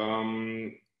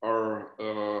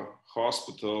 Our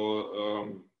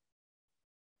hospital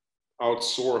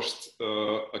outsourced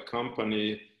a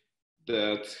company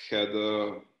that had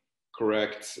a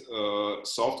correct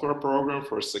software program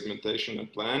for segmentation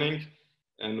and planning.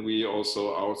 And we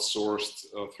also outsourced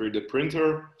a 3D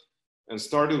printer and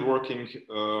started working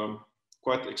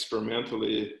quite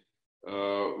experimentally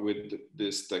with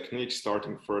this technique,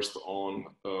 starting first on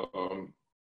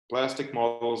plastic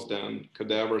models, then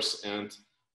cadavers, and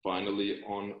finally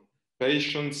on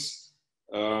patients.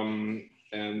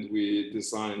 And we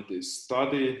designed this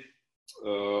study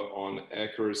on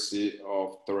accuracy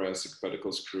of thoracic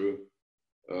pedicle screw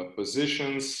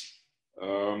positions.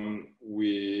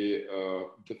 We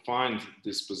defined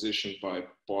this position by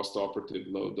post-operative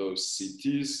low-dose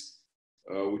CTs,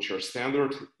 which are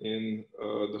standard in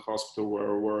the hospital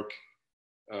where I work.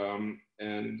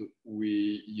 And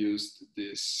we used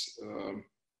this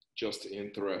just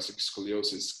in thoracic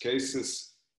scoliosis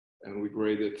cases, and we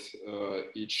graded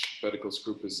each pedicle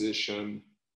screw position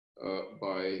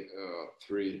by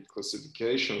 3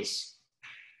 classifications.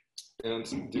 And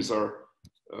these are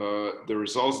the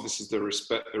results. This is the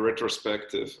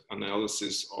retrospective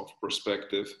analysis of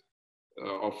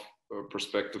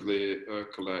prospectively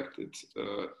collected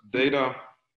data.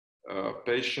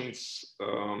 Patients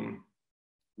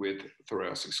with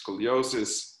thoracic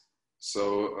scoliosis.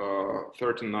 So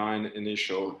 39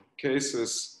 initial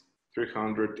cases,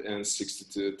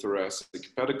 362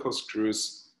 thoracic pedicle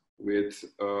screws with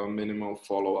minimal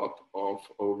follow-up of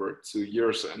over 2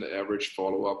 years and average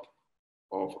follow-up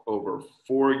of over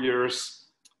 4 years.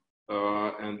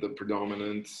 And the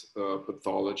predominant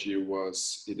pathology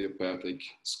was idiopathic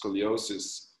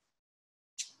scoliosis.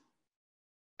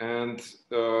 And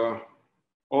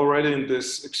already in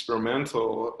this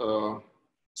experimental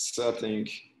setting,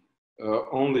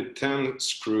 only 10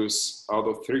 screws out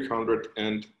of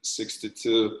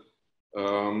 362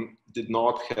 did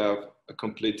not have a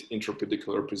complete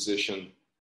intrapedicular position,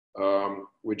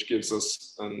 which gives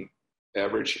us an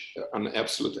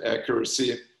absolute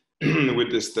accuracy with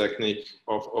this technique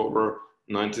of over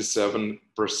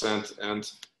 97%.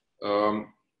 And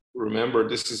remember,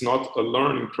 this is not a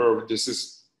learning curve. This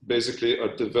is basically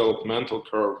a developmental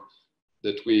curve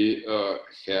that we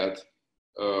had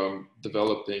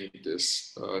developing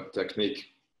this technique.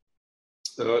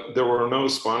 There were no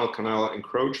spinal canal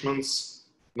encroachments,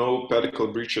 no pedicle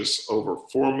breaches over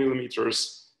 4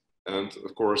 millimeters, and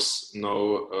of course,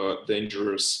 no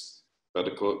dangerous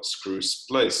pedicle screw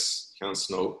splice, hence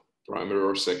no primary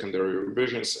or secondary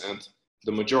revisions, and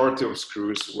the majority of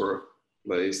screws were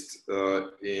placed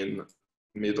in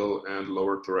middle and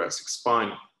lower thoracic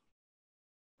spine,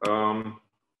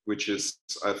 which is,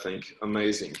 I think,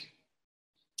 amazing.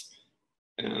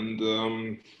 And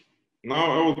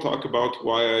now I will talk about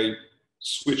why I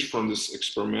switched from this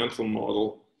experimental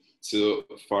model to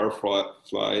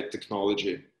Firefly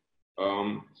technology.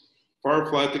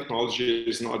 Firefly technology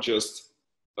is not just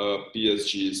a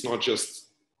PSG, it's not just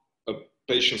a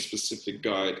patient-specific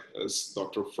guide, as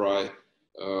Dr. Frey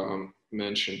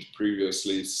mentioned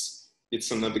previously.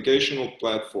 It's a navigational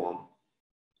platform.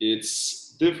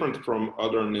 It's different from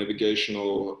other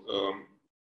navigational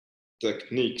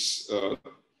techniques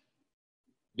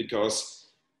because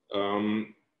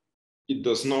it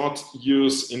does not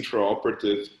use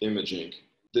intraoperative imaging.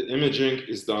 The imaging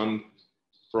is done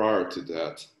prior to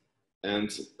that. And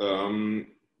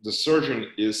the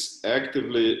surgeon is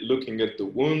actively looking at the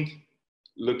wound,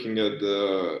 looking at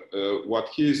what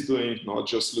he is doing, not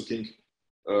just looking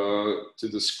to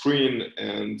the screen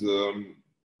and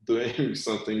doing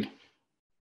something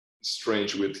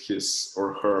strange with his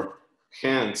or her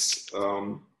hands.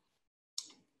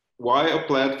 Why a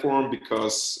platform?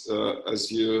 Because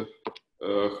as you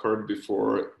heard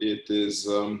before, it is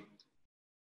a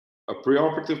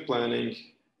preoperative planning,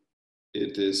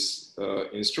 it is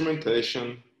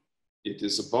instrumentation, it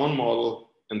is a bone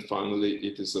model, and finally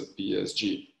it is a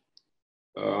PSG.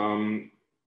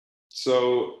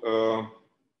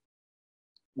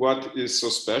 What is so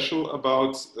special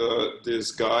about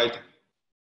this guide?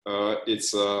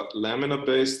 It's a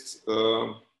lamina-based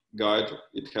guide.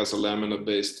 It has a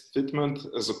lamina-based fitment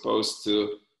as opposed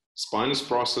to spinous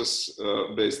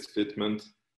process-based fitment,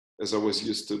 as I was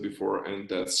used to before, and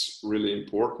that's really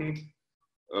important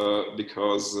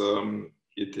because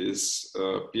it is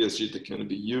PSG that can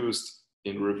be used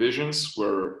in revisions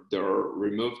where there are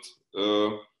removed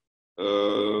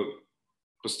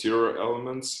posterior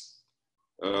elements.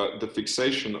 The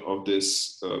fixation of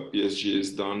this PSG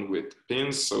is done with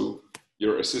pins, so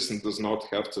your assistant does not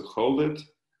have to hold it.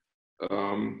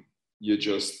 You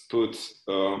just put,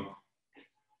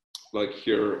 like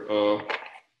here,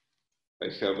 I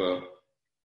have a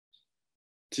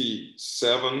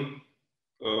T7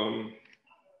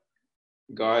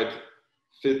 guide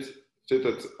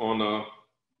fitted on a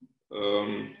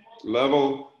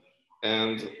level,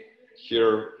 and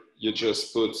here you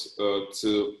just put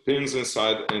 2 pins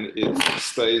inside and it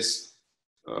stays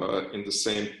in the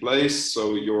same place.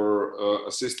 So your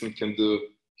assistant can do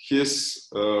his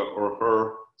or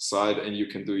her side and you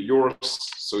can do yours.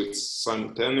 So it's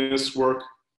simultaneous work.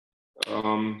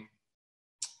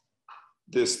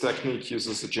 This technique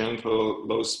uses a gentle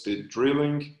low-speed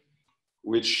drilling,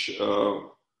 which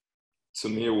to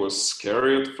me was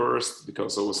scary at first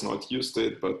because I was not used to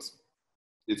it, but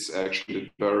it's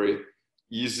actually very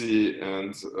easy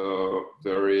and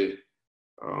very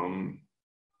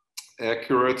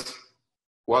accurate.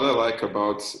 What I like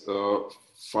about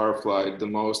Firefly the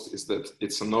most is that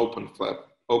it's an open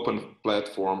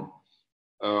platform.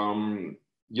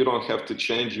 You don't have to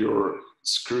change your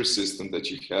screw system that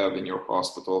you have in your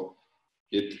hospital.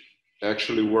 It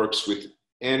actually works with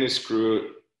any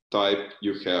screw type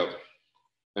you have.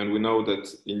 And we know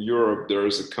that in Europe, there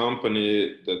is a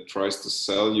company that tries to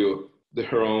sell you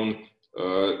their own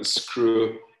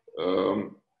screw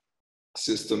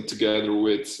system together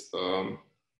with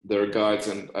their guides.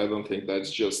 And I don't think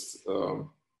that's just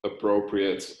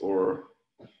appropriate or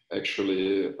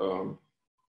actually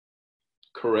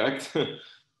correct.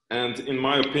 And in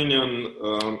my opinion,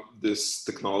 this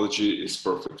technology is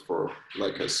perfect for,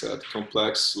 like I said,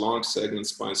 complex long segment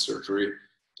spine surgery,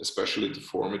 especially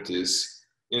deformities,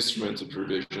 instrumented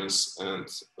revisions, and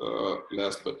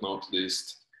last but not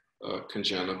least,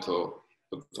 congenital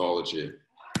pathology.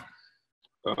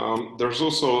 There's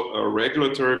also a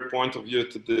regulatory point of view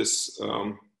to this.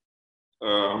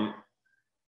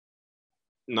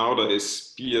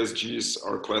 Nowadays, PSGs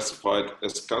are classified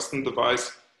as custom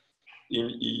device in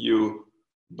EU,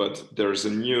 but there's a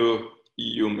new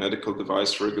EU medical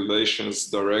device regulations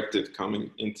directive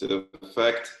coming into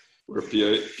effect where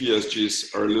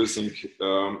PSGs are losing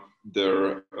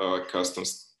their custom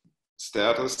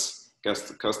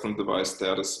device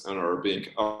status and are being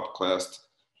upclassed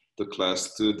to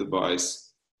class 2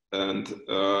 device. And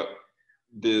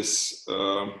this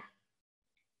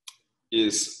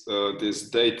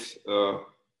date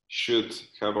should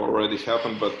have already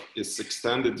happened, but it's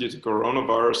extended due to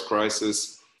coronavirus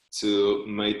crisis to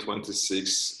May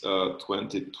 26,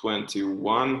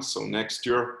 2021, so next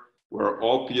year, where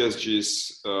all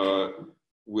PSGs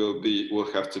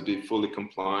will have to be fully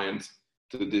compliant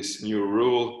to this new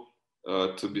rule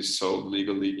to be sold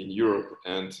legally in Europe.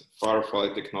 And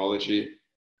Firefly technology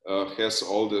has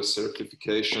all the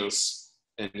certifications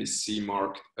and is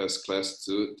CE-marked as class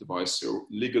 2 device. So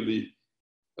legally,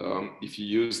 if you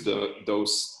use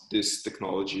this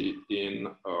technology in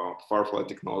Firefly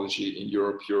technology in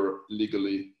Europe, you're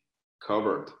legally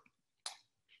covered.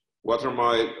 What are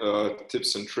my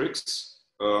tips and tricks?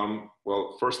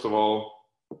 Well, first of all,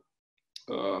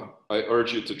 I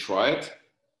urge you to try it.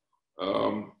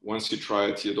 Once you try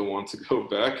it, you don't want to go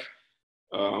back.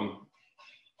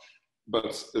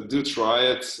 But do try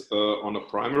it on a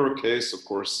primary case. Of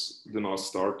course, do not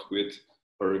start with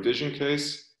a revision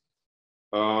case.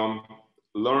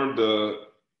 Learn the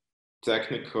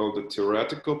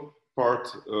theoretical part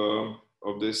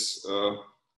of this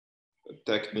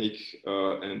technique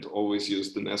and always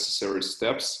use the necessary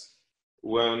steps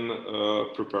when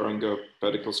preparing a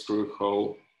pedicle screw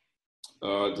hole.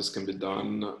 This can be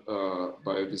done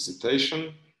by a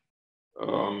visitation.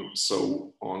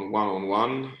 So on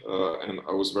one-on-one, and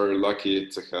I was very lucky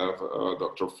to have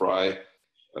Dr. Frey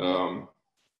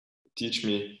teach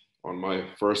me on my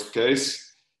first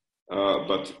case,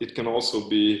 but it can also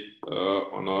be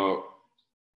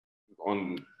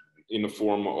in a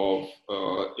form of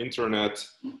internet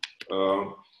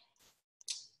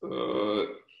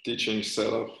teaching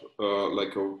setup,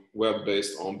 like a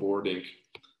web-based onboarding.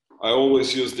 I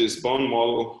always use this bone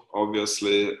model,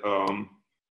 obviously,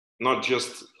 not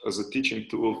just as a teaching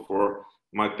tool for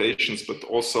my patients, but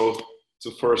also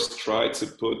to first try to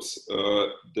put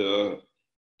the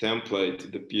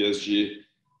template, the PSG,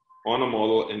 on a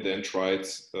model and then try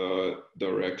it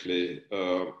directly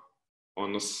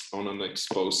on an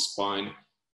exposed spine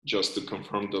just to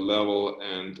confirm the level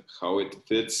and how it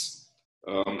fits.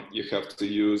 You have to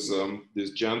use this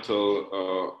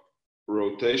gentle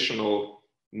rotational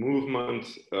movement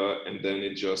and then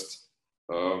it just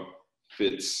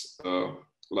fits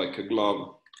like a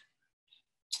glove.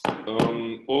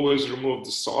 Always remove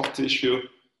the soft tissue,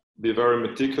 be very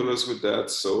meticulous with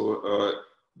that so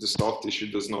the soft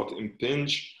tissue does not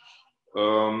impinge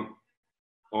on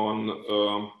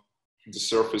the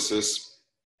surfaces,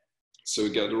 so you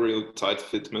get a real tight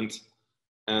fitment,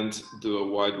 and do a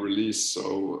wide release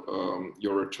so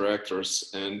your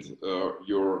retractors and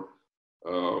your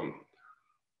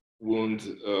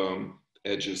wound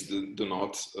edges do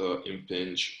not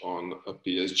impinge on a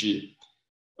PSG.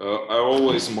 I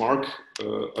always mark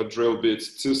a drill bit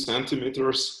 2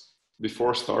 centimeters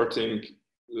before starting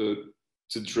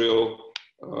to drill.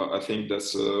 I think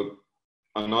that's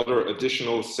another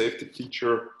additional safety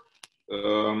feature.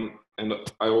 And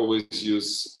I always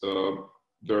use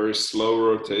very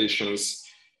slow rotations,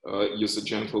 use a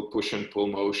gentle push and pull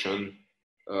motion.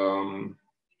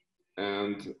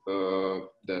 And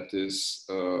that is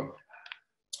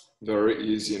very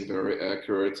easy and very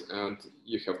accurate. And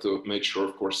you have to make sure,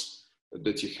 of course,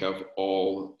 that you have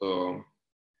all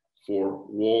 4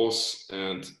 walls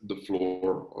and the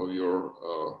floor of your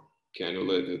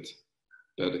cannulated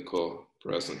pedicle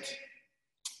present.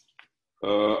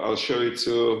 I'll show you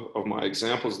 2 of my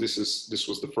examples. This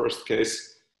was the first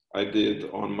case I did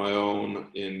on my own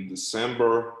in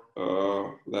December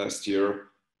last year.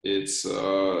 It's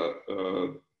a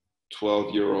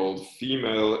 12-year-old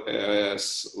female,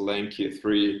 AIS lanky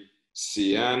 3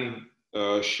 CN.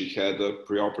 She had a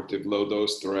preoperative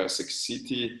low-dose thoracic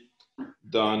CT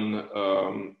done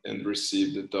and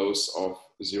received a dose of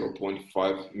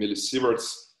 0.5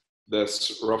 millisieverts.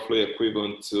 That's roughly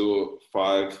equivalent to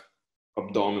 5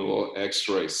 abdominal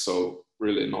x-rays, so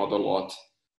really not a lot.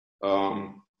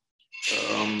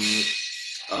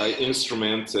 I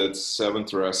instrumented 7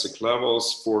 thoracic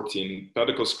levels, 14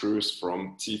 pedicle screws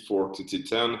from T4 to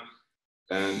T10.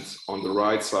 And on the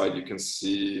right side, you can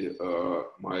see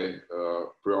my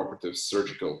preoperative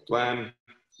surgical plan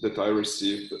that I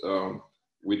received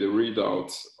with a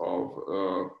readout of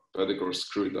pedicle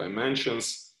screw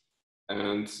dimensions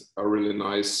and a really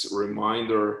nice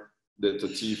reminder that the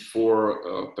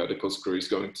T4 pedicle screw is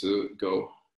going to go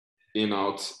in,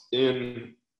 out,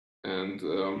 in. And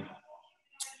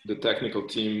the technical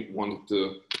team wanted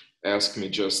to ask me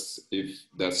just if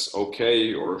that's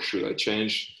okay or should I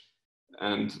change.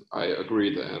 And I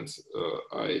agreed, and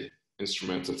I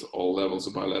instrumented all levels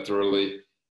bilaterally.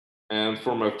 And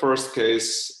for my first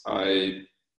case, I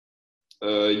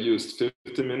used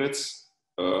 50 minutes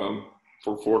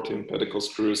for 14 pedicle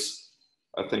screws.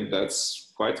 I think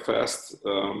that's quite fast,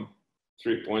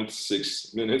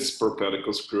 3.6 minutes per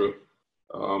pedicle screw.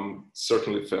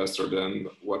 Certainly faster than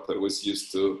what I was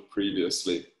used to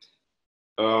previously.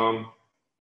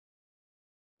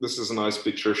 This is a nice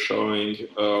picture showing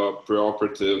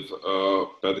preoperative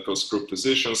pedicle screw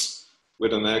positions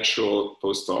with an actual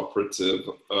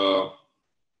postoperative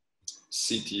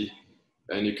CT.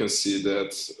 And you can see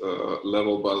that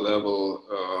level by level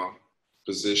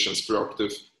positions,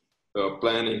 preoperative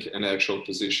planning and actual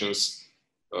positions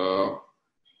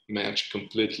match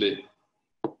completely.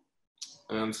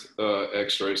 And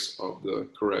x-rays of the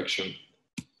correction.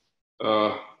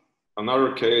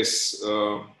 Another case,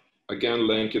 again,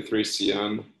 lanky 3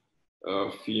 CN,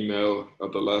 female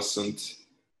adolescent.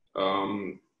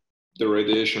 The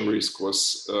radiation risk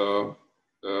was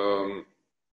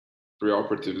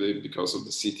preoperatively, because of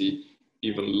the CT,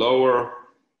 even lower.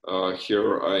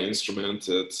 Here I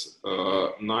instrumented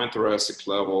 9 thoracic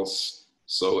levels,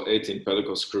 so 18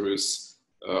 pedicle screws.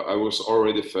 I was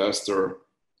already faster,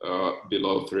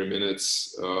 below 3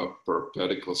 minutes per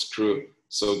pedicle screw.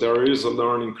 So there is a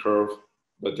learning curve,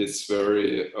 but it's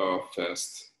very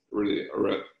fast, really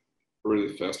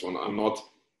fast one. I'm not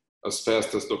as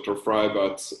fast as Dr. Frey,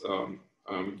 but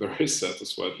I'm very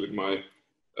satisfied with my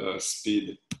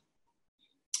speed.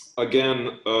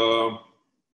 Again,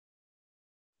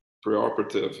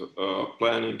 preoperative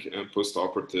planning and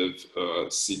postoperative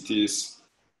CTs,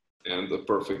 and a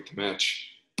perfect match.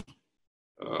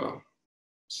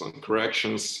 Some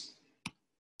corrections.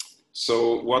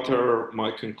 So what are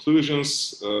my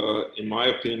conclusions? In my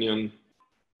opinion,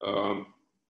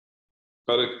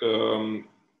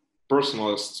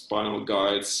 personalized spinal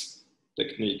guides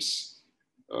techniques.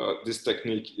 This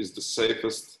technique is the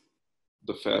safest,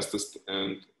 the fastest,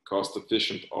 and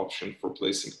cost-efficient option for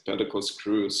placing pedicle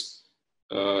screws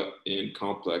in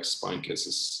complex spine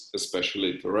cases,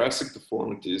 especially thoracic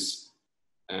deformities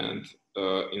and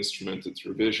instrumented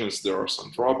revisions. There are some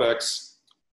drawbacks.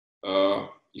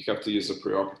 You have to use a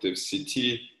preoperative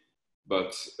CT,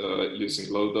 but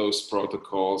using low-dose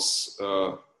protocols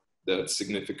that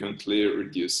significantly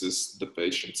reduces the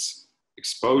patient's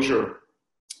exposure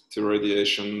to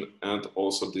radiation, and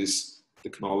also this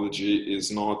technology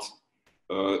is not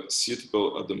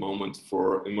suitable at the moment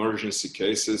for emergency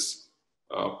cases.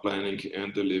 Planning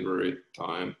and delivery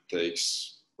time takes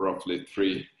roughly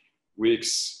 3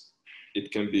 weeks.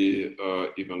 It can be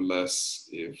even less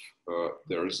if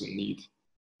there is a need.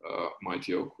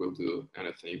 Mighty Oak will do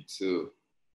anything to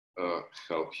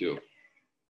help you.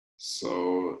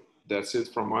 So that's it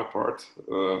from my part.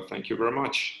 Thank you very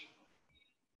much.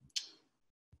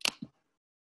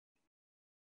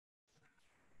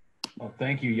 Well,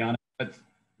 thank you, Janez.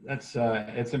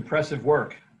 It's impressive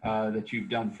work that you've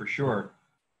done for sure.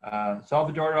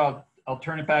 Salvador, I'll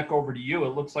turn it back over to you.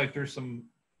 It looks like there's some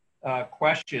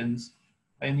questions.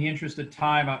 In the interest of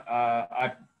time,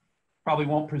 I probably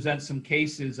won't present some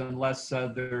cases unless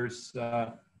there's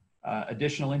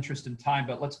additional interest in time,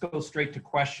 but let's go straight to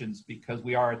questions because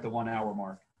we are at the 1 hour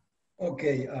mark.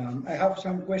 Okay, I have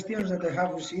some questions that I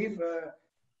have received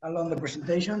along the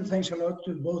presentation. Thanks a lot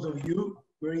to both of you.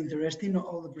 Very interesting,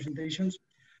 all the presentations.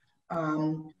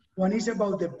 One is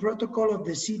about the protocol of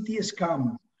the CT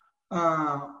scan.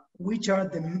 Which are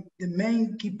the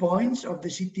main key points of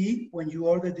the CT when you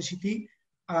order the CT?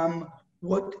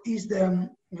 What is the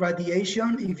radiation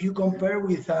if you compare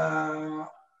with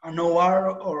an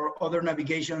OR or other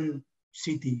navigation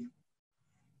CT?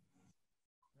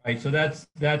 Right, so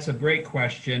that's a great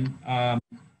question.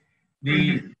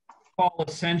 The protocol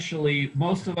essentially,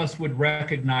 most of us would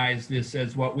recognize this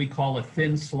as what we call a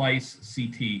thin slice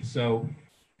CT. So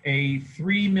a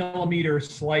 3 millimeter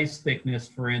slice thickness,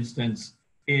 for instance,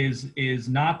 is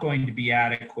not going to be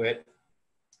adequate.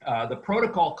 The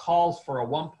protocol calls for a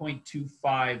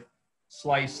 1.25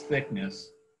 slice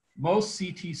thickness. Most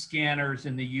CT scanners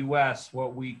in the US,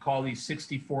 what we call these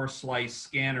 64 slice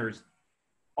scanners,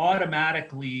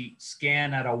 automatically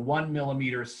scan at a 1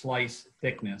 millimeter slice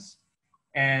thickness.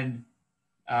 And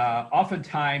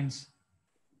oftentimes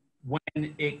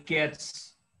when it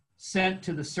gets sent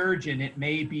to the surgeon, it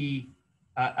may be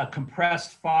a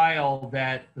compressed file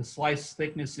that the slice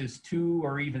thickness is 2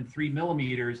 or even 3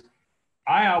 millimeters.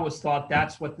 I always thought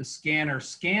that's what the scanner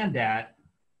scanned at.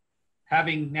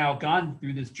 Having now gone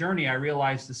through this journey, I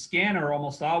realized the scanner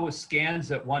almost always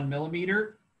scans at 1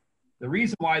 millimeter. The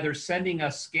reason why they're sending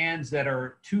us scans that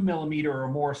are 2 millimeter or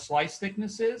more slice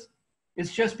thicknesses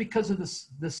is just because of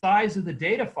the size of the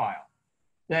data file.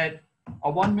 That a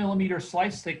 1 millimeter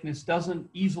slice thickness doesn't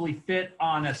easily fit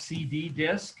on a CD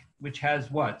disk, which has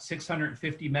what,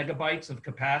 650 megabytes of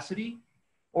capacity?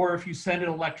 Or if you send it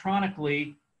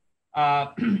electronically,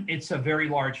 it's a very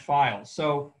large file.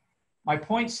 So my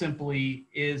point simply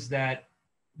is that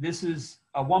this is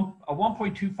a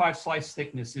 1.25 slice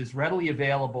thickness is readily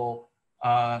available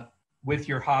with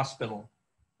your hospital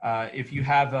if you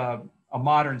have a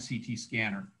modern CT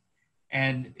scanner.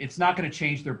 And it's not going to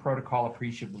change their protocol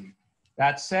appreciably.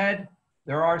 That said,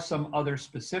 there are some other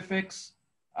specifics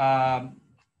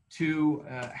to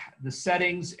the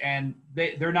settings, and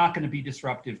they're not going to be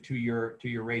disruptive to your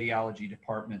radiology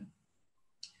department.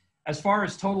 As far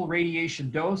as total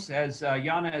radiation dose, as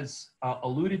Janez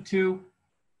alluded to,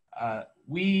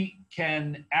 we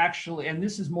can actually, and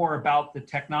this is more about the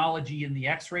technology in the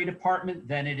X-ray department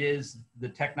than it is the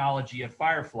technology of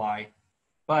Firefly,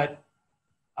 but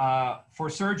for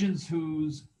surgeons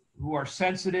who are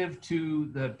sensitive to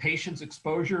the patient's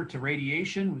exposure to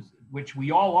radiation, which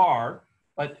we all are,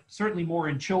 but certainly more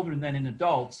in children than in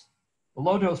adults, the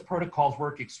low-dose protocols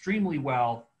work extremely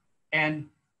well. And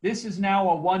this is now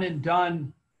a one and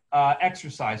done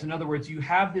exercise. In other words, you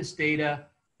have this data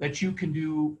that you can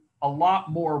do a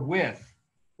lot more with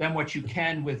than what you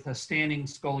can with a standing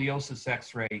scoliosis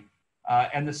X-ray.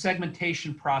 And the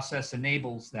segmentation process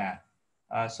enables that.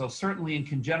 So certainly in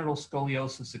congenital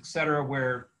scoliosis, et cetera,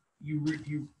 where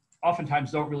you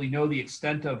oftentimes don't really know the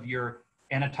extent of your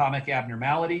anatomic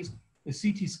abnormalities, the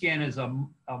CT scan is a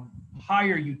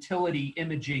higher utility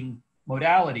imaging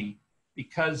modality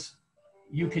because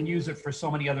you can use it for so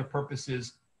many other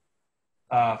purposes,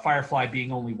 Firefly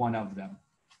being only one of them.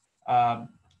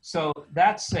 So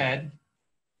that said,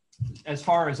 as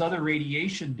far as other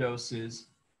radiation doses,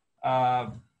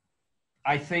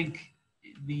 I think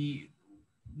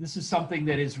this is something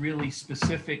that is really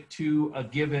specific to a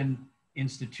given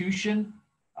institution.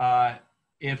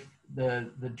 If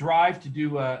the drive to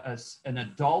do an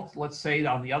adult, let's say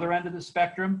on the other end of the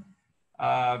spectrum,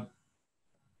 Janez,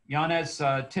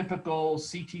 typical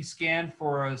CT scan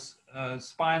for a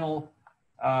spinal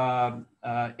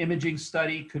imaging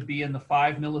study could be in the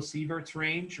 5 millisieverts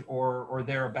range or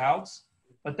thereabouts,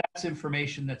 but that's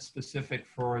information that's specific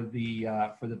for the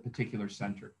particular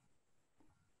center.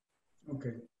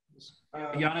 Okay.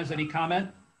 Janez, any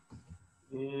comment?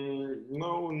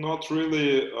 No, not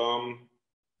really.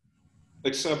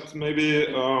 Except maybe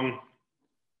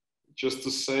just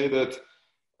to say that,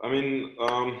 I mean,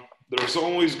 there's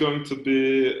always going to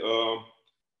be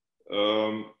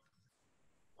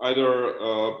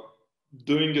either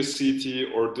doing a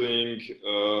CT or doing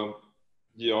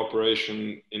the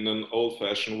operation in an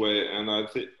old-fashioned way. And I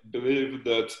believe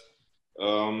that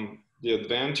the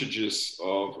advantages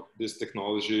of this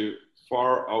technology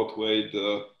far outweigh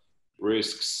the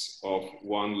risks of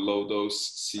one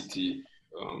low-dose CT,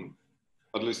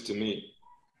 at least to me.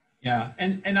 Yeah,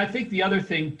 and I think the other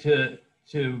thing to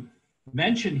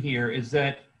mention here is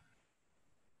that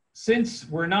since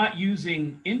we're not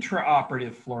using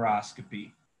intraoperative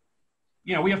fluoroscopy,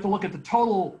 you know, we have to look at the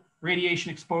total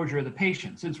radiation exposure of the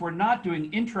patient. Since we're not doing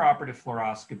intraoperative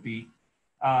fluoroscopy,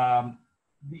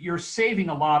 you're saving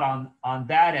a lot on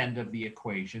that end of the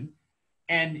equation.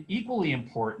 And equally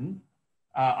important,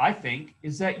 I think,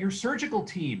 is that your surgical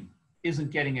team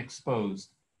isn't getting exposed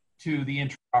to the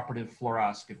intraoperative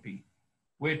fluoroscopy,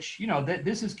 which, you know,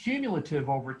 this is cumulative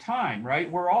over time,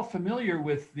 right? We're all familiar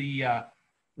with the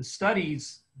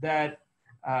studies that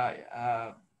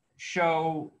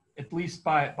show, at least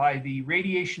by the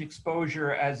radiation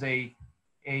exposure as a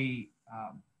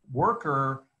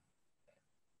worker,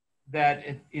 that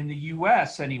in the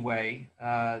US anyway,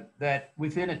 that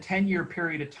within a 10-year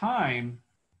period of time,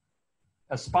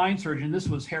 a spine surgeon, this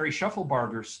was Harry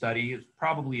Shufflebarger's study, it's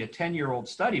probably a 10-year-old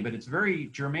study, but it's very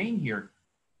germane here,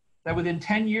 that within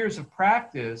 10 years of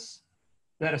practice,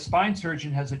 that a spine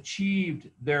surgeon has achieved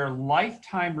their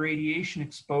lifetime radiation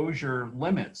exposure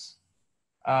limits.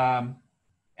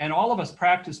 And all of us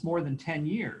practice more than 10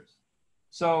 years.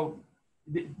 So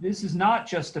this is not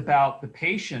just about the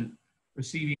patient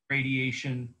receiving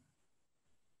radiation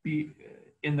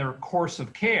in their course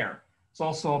of care. It's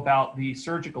also about the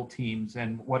surgical teams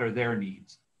and what are their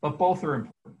needs. But both are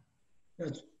important.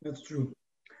 That's true.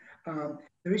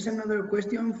 There is another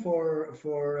question for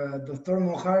Dr.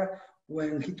 Mohar.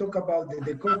 When he talked about the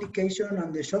decortication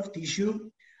and the soft tissue,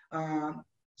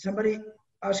 somebody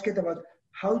asked about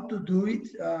how to do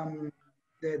it,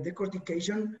 the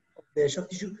decortication of the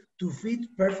soft tissue to fit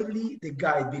perfectly the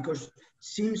guide, because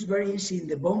seems very easy in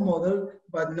the bone model,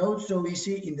 but not so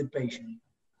easy in the patient.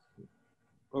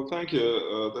 Well, thank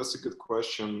you. That's a good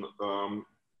question.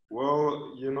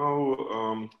 Well, you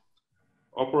know,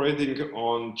 operating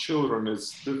on children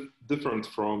is different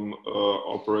from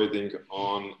operating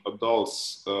on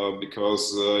adults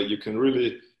because you can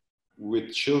really,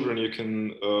 with children, you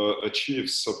can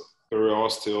achieve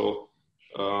periosteal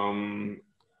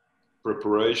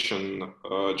preparation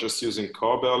just using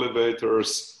Cobb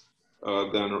elevators,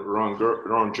 then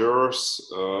rongeurs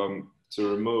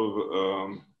to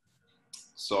remove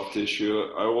soft tissue.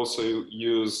 I also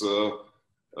use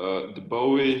the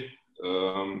Bowie,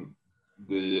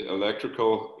 the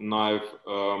electrical knife.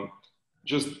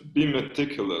 Just be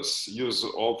meticulous. Use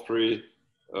all three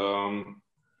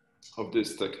of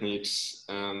these techniques,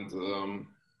 and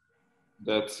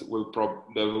that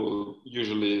will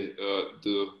usually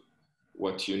do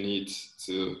what you need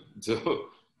to do.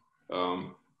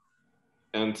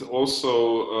 And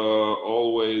also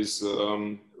always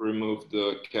remove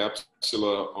the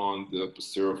capsula on the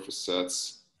posterior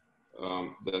facets.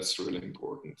 That's really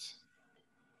important.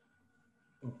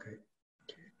 Okay.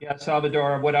 Yeah,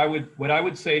 Salvador, what I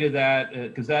would say to that,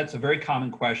 because that's a very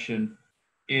common question,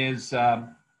 is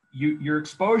your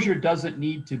exposure doesn't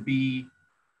need to be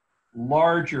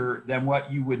larger than what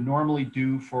you would normally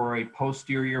do for a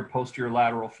posterior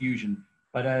lateral fusion.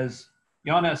 But as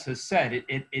Janez has said,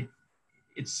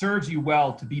 it serves you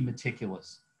well to be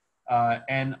meticulous.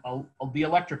 And the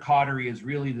electrocautery is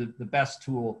really the best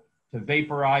tool to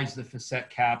vaporize the facet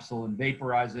capsule and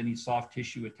vaporize any soft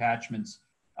tissue attachments.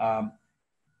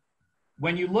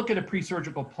 When you look at a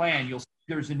pre-surgical plan, you'll see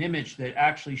there's an image that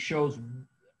actually shows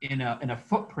in a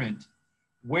footprint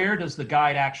where does the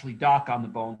guide actually dock on the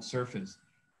bone surface.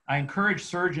 I encourage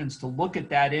surgeons to look at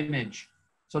that image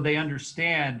so they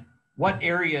understand what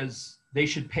areas they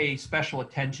should pay special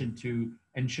attention to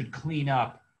and should clean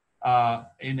up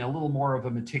in a little more of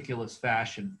a meticulous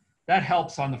fashion. That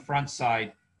helps on the front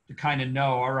side to kind of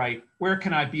know, all right, where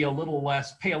can I be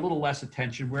pay a little less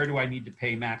attention? Where do I need to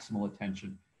pay maximal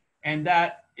attention? And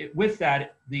with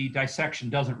that, the dissection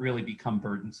doesn't really become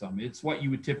burdensome. It's what you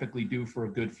would typically do for a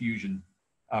good fusion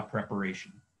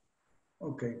preparation.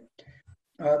 Okay.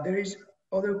 There is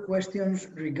other questions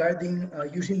regarding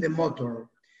using the motor.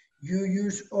 You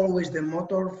use always the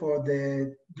motor for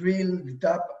the drill, the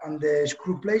tap, and the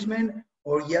screw placement,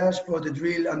 or just for the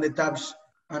drill and the taps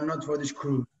and not for the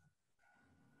screw?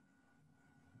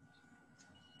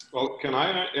 Well, can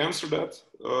I answer that?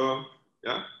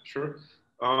 Yeah, sure.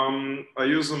 I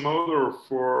use a motor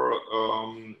for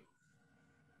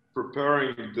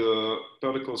preparing the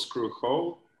pedicle screw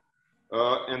hole,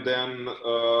 and then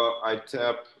I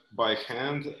tap by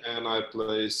hand and I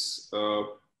place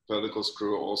pedicle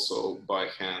screw also by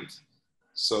hand.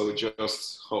 So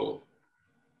just hole.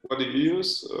 What do you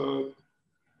use,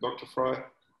 Dr. Frey?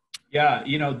 Yeah,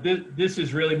 you know, this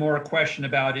is really more a question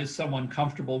about, is someone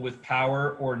comfortable with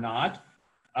power or not?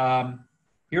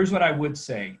 Here's what I would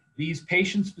say. These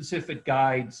patient-specific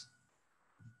guides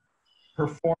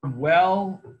perform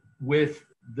well with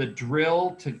the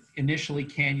drill to initially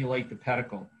cannulate the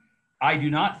pedicle. I do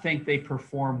not think they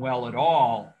perform well at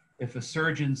all if a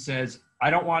surgeon says, I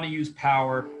don't want to use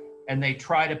power, and they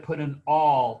try to put an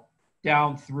awl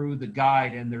down through the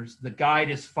guide, and the guide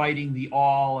is fighting the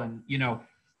awl, and you know,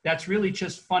 that's really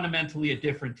just fundamentally a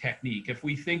different technique. If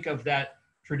we think of that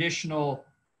traditional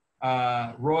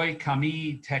Roy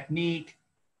Camille technique,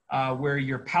 where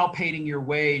you're palpating your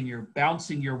way and you're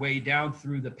bouncing your way down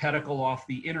through the pedicle off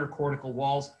the inner cortical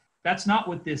walls, that's not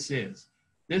what this is.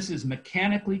 This is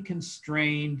mechanically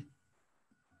constrained,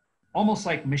 almost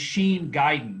like machine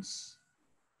guidance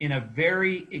in a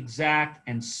very exact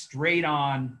and straight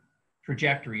on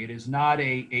trajectory. It is not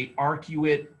a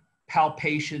arcuate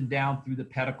palpation down through the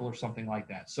pedicle or something like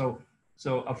that. So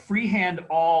a freehand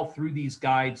awl through these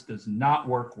guides does not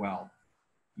work well.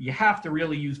 You have to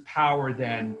really use power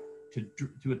then to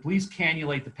at least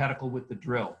cannulate the pedicle with the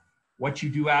drill. What you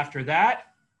do after that,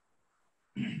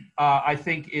 I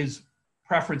think, is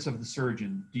preference of the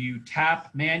surgeon. Do you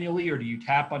tap manually or do you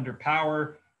tap under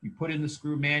power? You put in the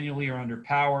screw manually or under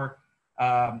power.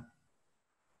 Janez,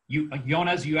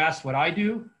 you asked what I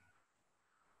do.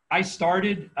 I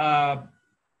started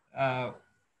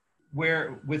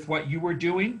with what you were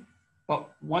doing,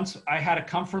 but once I had a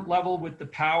comfort level with the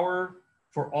power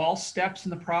for all steps in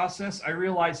the process, I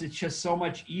realized it's just so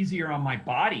much easier on my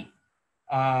body,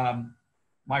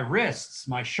 my wrists,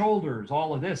 my shoulders,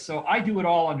 all of this. So I do it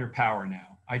all under power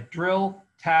now. I drill,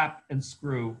 tap, and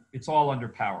screw. It's all under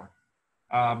power.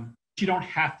 You don't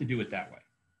have to do it that way.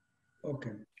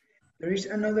 Okay. There is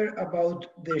another about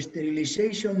the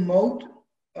sterilization mode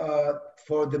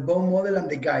for the bone model and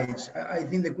the guides. I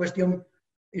think the question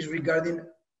is regarding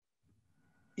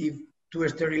if to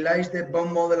sterilize the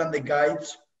bone model and the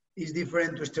guides is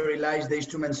different to sterilize the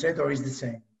instrument set, or is the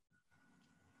same?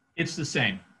 It's the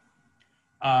same.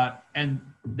 And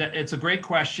it's a great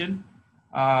question,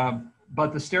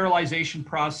 but the sterilization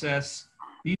process,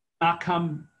 these do not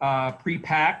come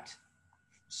pre-packed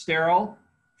sterile,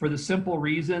 for the simple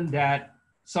reason that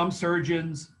some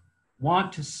surgeons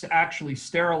want to actually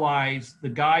sterilize the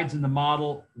guides in the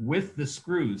model with the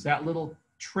screws. That little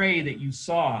tray that you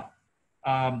saw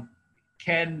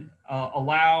can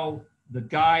allow the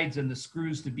guides and the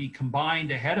screws to be combined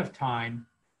ahead of time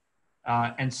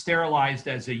and sterilized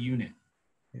as a unit.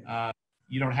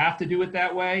 You don't have to do it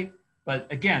that way, but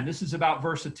again, this is about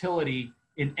versatility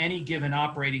in any given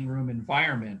operating room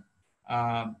environment,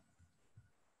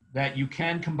 that you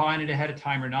can combine it ahead of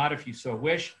time or not if you so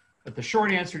wish. But the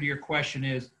short answer to your question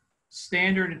is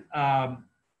standard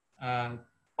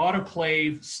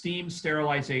autoclave steam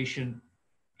sterilization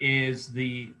is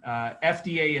the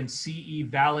FDA and CE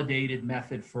validated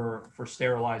method for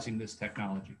sterilizing this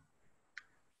technology.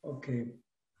 Okay.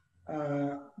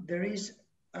 There is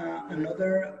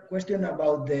another question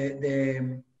about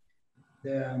the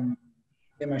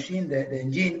machine, the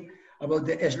engine, about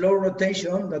the slow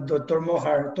rotation that Dr.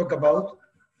 Mohar talked about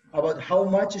how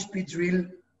much speed drill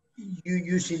you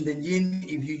use in the engine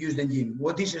if you use the engine.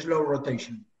 What is slow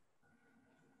rotation?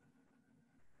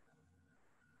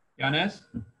 Janez?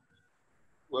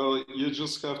 Well, you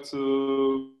just have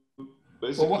to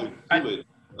basically feel it.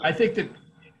 I think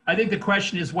the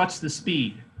question is, what's the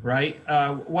speed, right?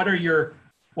 What are your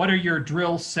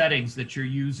drill settings that you're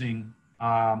using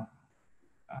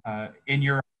in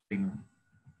your operating room?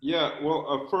 Yeah,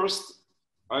 well, first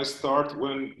I start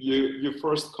when you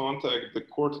first contact the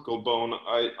cortical bone.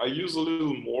 I use a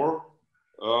little more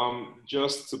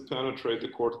just to penetrate the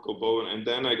cortical bone, and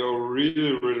then I go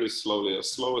really, really slowly,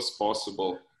 as slow as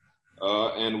possible.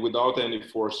 and without any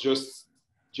force,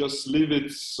 just leave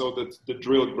it so that the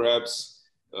drill grabs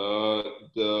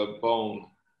the bone,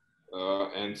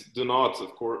 and do not,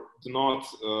 of course,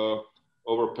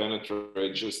 over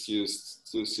penetrate. Just use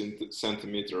 2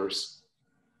 centimeters.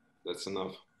 That's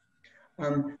enough.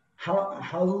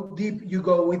 How deep you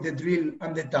go with the drill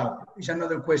and the tap is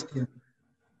another question.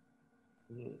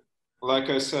 Like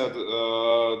I said,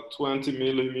 20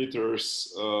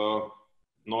 millimeters,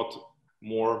 not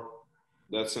more.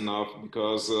 That's enough,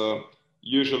 because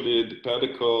usually the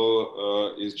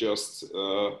pedicle is just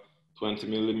 20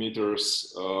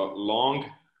 millimeters long,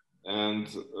 and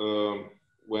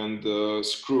when the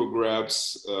screw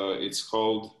grabs its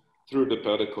hold through the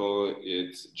pedicle,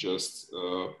 it just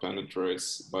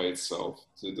penetrates by itself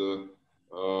to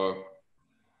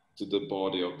the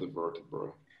body of the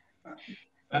vertebra.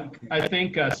 I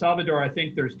think, Salvador, I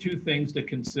think there's 2 things to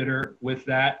consider with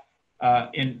that.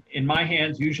 In my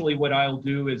hands, usually what I'll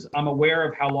do is I'm aware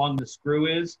of how long the screw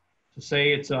is. So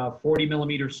say it's a 40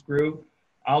 millimeter screw,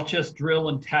 I'll just drill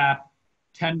and tap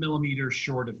 10 millimeters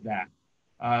short of that.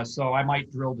 So I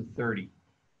might drill to 30.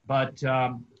 But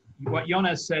what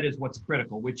Janez said is what's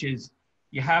critical, which is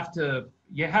you have to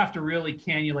really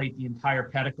cannulate the entire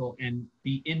pedicle and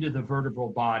be into the vertebral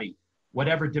body,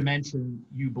 whatever dimension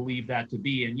you believe that to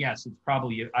be. And yes, it's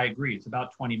probably, I agree, it's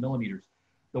about 20 millimeters.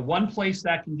 The one place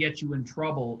that can get you in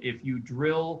trouble if you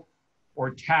drill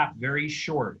or tap very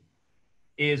short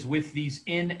is with these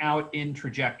in-out-in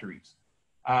trajectories.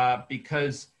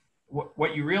 Because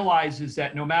what you realize is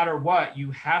that no matter what,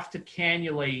 you have to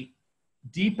cannulate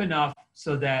deep enough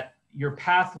so that your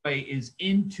pathway is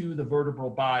into the vertebral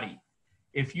body.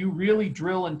 If you really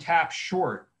drill and tap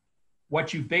short,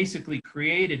 what you've basically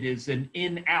created is an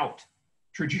in-out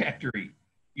trajectory.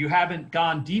 You haven't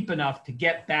gone deep enough to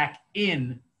get back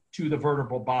in to the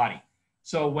vertebral body.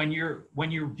 So when you're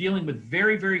dealing with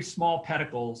very, very small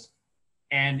pedicles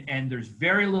and there's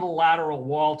very little lateral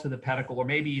wall to the pedicle, or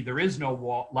maybe there is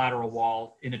no lateral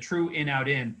wall in a true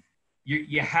in-out-in,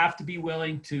 you have to be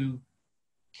willing to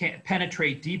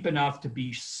penetrate deep enough to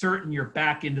be certain you're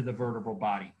back into the vertebral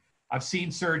body. I've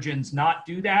seen surgeons not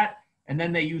do that, and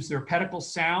then they use their pedicle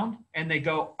sound and they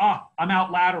go, I'm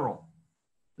out lateral.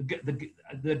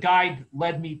 The guide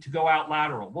led me to go out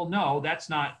lateral. Well, no, that's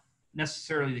not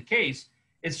necessarily the case.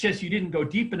 It's just you didn't go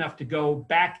deep enough to go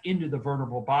back into the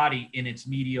vertebral body in its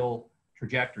medial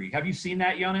trajectory. Have you seen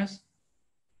that, Janez?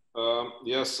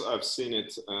 Yes, I've seen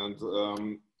it.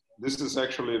 And this is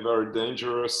actually very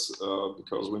dangerous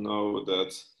because we know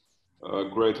that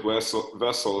great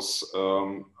vessels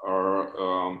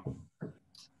are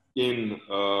in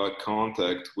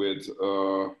contact with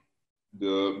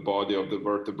the body of the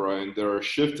vertebrae, and they're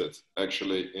shifted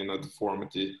actually in a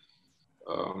deformity.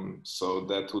 So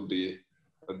that would be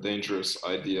a dangerous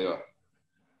idea.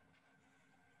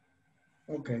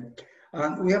 Okay.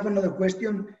 We have another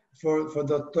question for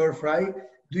Dr. Frey.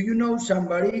 Do you know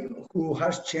somebody who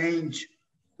has changed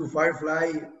to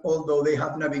Firefly although they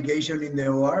have navigation in the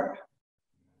OR?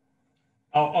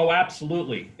 Oh,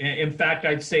 absolutely. In fact,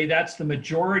 I'd say that's the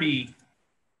majority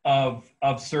of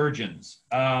surgeons.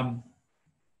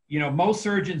 You know, most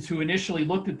surgeons who initially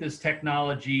looked at this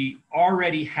technology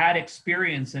already had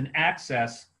experience and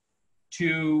access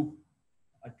to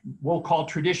we'll call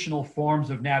traditional forms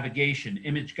of navigation,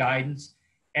 image guidance,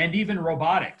 and even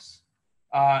robotics.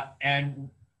 And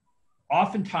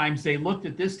oftentimes they looked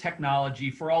at this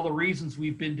technology for all the reasons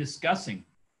we've been discussing.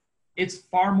 It's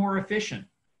far more efficient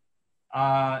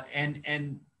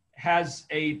and has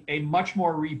a much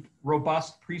more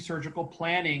robust pre-surgical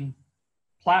planning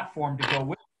platform to go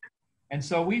with. And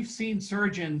so we've seen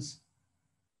surgeons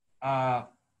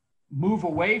move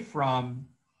away from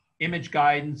image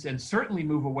guidance and certainly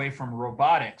move away from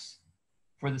robotics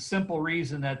for the simple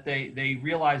reason that they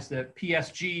realize that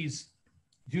PSGs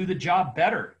do the job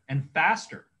better and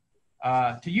faster.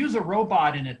 To use a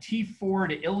robot in a T4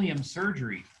 to ilium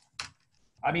surgery,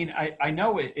 I mean, I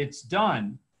know it's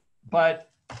done,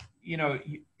 but you know,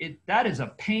 that is a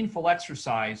painful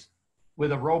exercise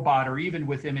with a robot or even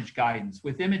with image guidance.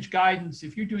 With image guidance,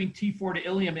 if you're doing T4 to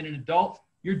ilium in an adult,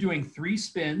 you're doing 3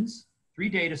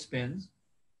 data spins.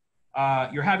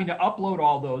 You're having to upload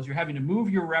all those. You're having to move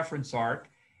your reference arc,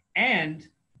 and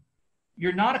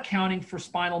you're not accounting for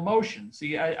spinal motion.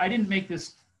 See, I didn't make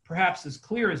this perhaps as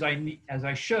clear as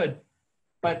I should,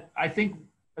 but I think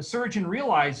a surgeon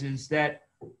realizes that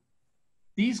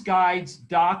these guides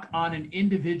dock on an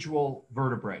individual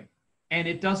vertebrae, and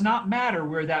it does not matter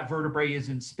where that vertebrae is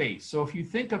in space. So if you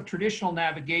think of traditional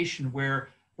navigation where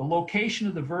the location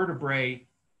of the vertebrae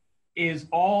is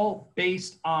all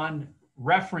based on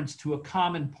reference to a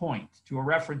common point, to a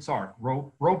reference arc.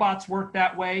 Robots work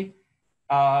that way.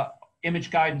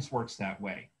 Image guidance works that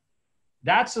way.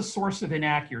 That's a source of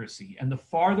inaccuracy. And the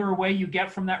farther away you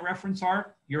get from that reference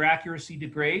arc, your accuracy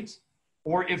degrades.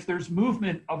 Or if there's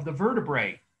movement of the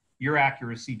vertebrae, your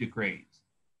accuracy degrades.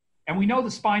 And we know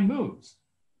the spine moves.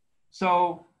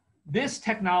 So this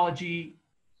technology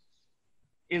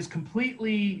is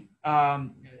completely,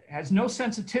 has no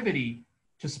sensitivity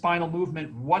to spinal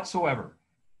movement whatsoever.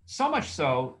 So much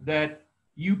so that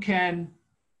you can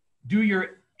do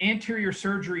your anterior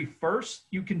surgery first.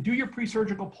 You can do your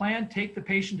pre-surgical plan, take the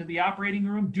patient to the operating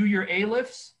room, do your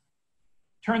A-lifts,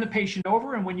 turn the patient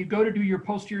over, and when you go to do your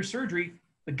posterior surgery,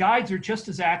 the guides are just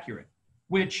as accurate,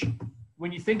 which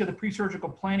when you think of the pre-surgical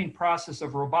planning process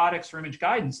of robotics or image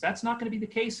guidance, that's not going to be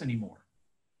the case anymore.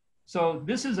 So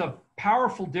this is a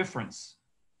powerful difference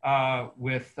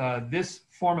with this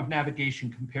form of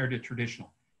navigation compared to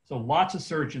traditional. So lots of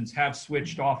surgeons have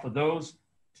switched off of those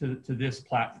to this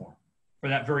platform for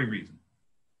that very reason.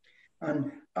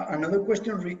 And another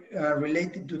question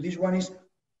related to this one is,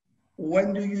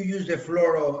 when do you use the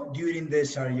fluoro during the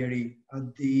surgery?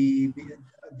 At the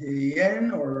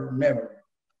end or never?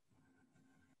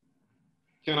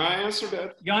 Can I answer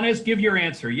that? Janez, give your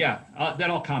answer. Yeah,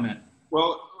 then I'll comment.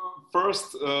 Well,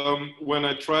 first, when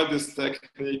I tried this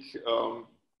technique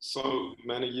so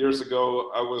many years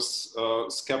ago, I was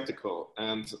skeptical,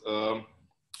 and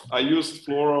I used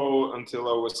fluoro until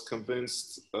I was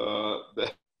convinced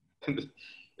that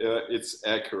it's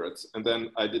accurate. And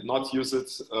then I did not use it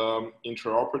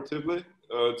intraoperatively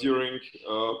during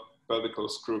pedicle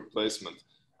screw placement.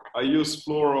 I use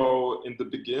fluoro in the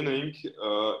beginning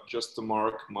just to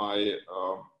mark my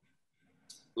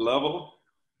level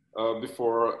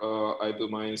before I do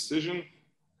my incision.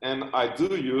 And I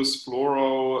do use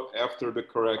fluoro after the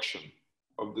correction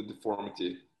of the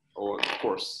deformity, or of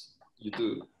course you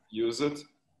do use it.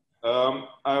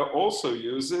 I also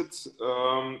use it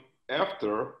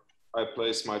after I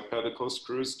place my pedicle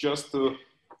screws just to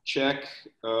check,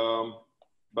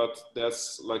 but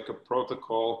that's like a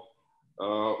protocol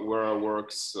where I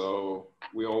work. So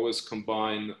we always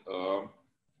combine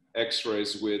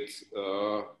x-rays with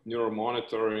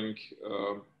neuromonitoring,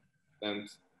 and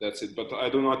that's it. But I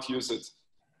do not use it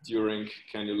during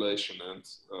cannulation and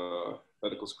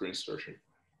pedicle screw insertion.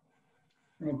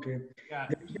 Okay. Yeah,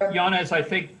 Janez, I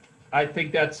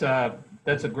think that's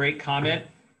a great comment.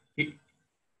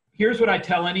 Here's what I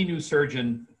tell any new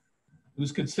surgeon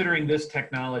who's considering this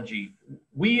technology.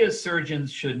 We as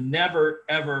surgeons should never,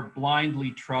 ever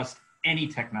blindly trust any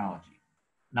technology.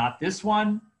 Not this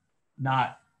one,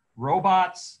 not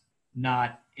robots,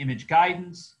 not image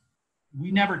guidance.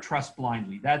 We never trust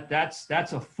blindly. That's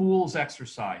a fool's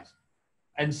exercise.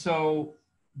 And so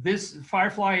this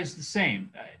Firefly is the same.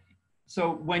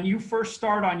 So when you first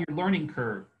start on your learning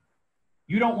curve,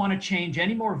 you don't want to change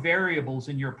any more variables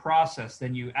in your process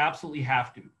than you absolutely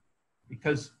have to,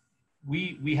 because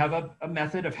we have a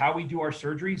method of how we do our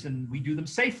surgeries, and we do them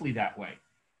safely that way.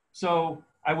 So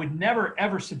I would never,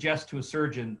 ever suggest to a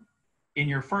surgeon in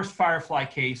your first Firefly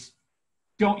case,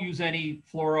 don't use any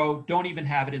fluoro, don't even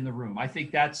have it in the room. I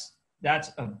think that's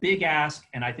a big ask,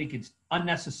 and I think it's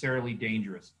unnecessarily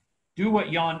dangerous. Do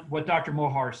what Dr.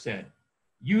 Mohar said.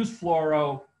 Use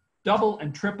fluoro, double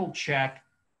and triple check,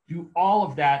 do all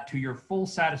of that to your full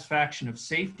satisfaction of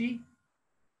safety,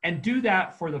 and do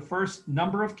that for the first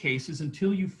number of cases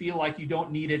until you feel like you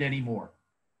don't need it anymore.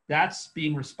 That's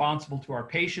being responsible to our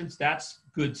patients. That's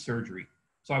good surgery.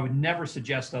 So I would never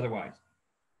suggest otherwise.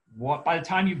 By the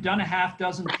time you've done a half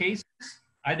dozen cases,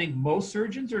 I think most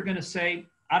surgeons are going to say,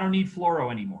 I don't need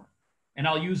fluoro anymore. And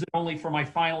I'll use it only for my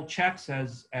final checks,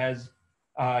 as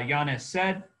Janez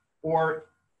said, or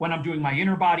when I'm doing my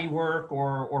inner body work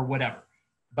or whatever.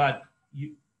 But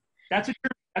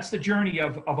that's the journey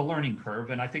of a learning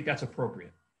curve, and I think that's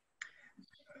appropriate.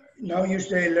 Now you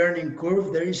say learning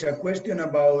curve. There is a question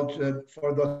about,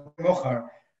 for Dr.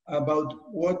 Mohar, about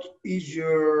what do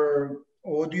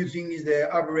you think is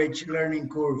the average learning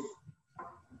curve?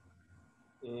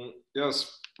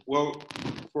 Yes, well,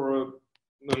 for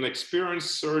an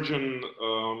experienced surgeon,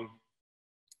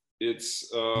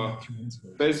 it's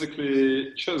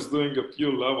basically just doing a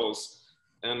few levels.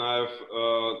 And I've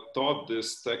taught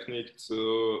this technique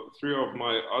to 3 of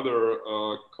my other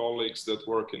colleagues that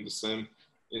work in the same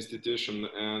institution.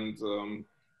 And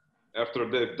after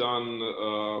they've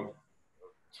done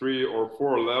 3 or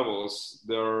 4 levels,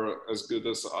 they're as good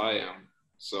as I am.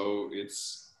 So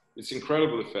it's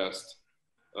incredibly fast.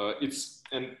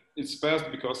 It's fast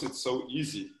because it's so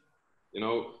easy. You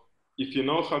know, if you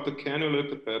know how to cannulate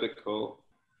the pedicle,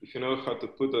 if you know how to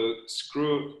put a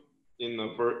screw in a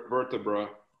vertebra.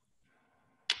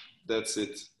 That's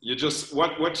it. You just,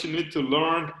 what you need to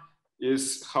learn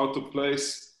is how to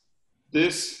place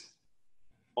this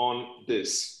on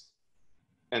this,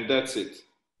 and that's it.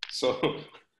 So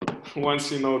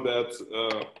once you know that,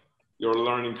 your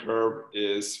learning curve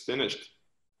is finished.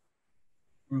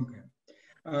 Okay.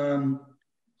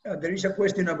 There is a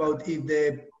question about if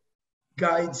the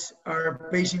guides are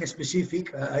patient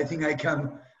specific. I think I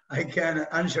can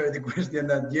answer the question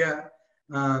that yeah,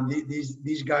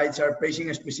 these guides are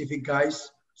patient specific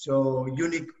guides. So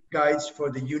unique guides for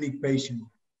the unique patient.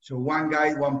 So one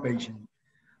guide, one patient.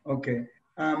 Okay.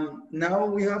 Now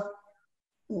we have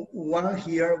one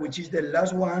here, which is the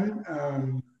last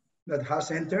one that has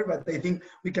entered, but I think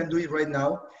we can do it right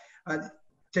now.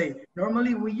 Say,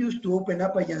 normally we used to open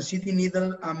up a Janez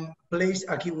needle and place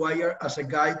a key wire as a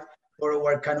guide for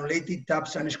our cannulated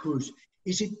tabs and screws.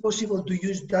 Is it possible to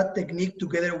use that technique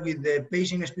together with the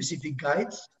patient-specific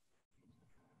guides?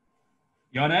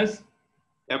 Janez?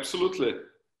 Absolutely.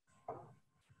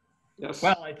 Yes.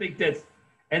 Well, I think that's,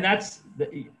 and that's,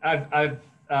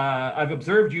 I've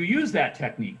observed you use that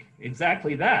technique,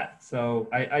 exactly that. So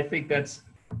I think that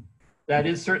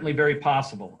is certainly very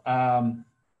possible.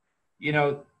 You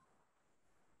know,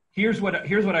 here's what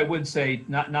I would say,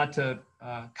 not to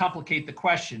complicate the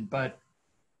question, but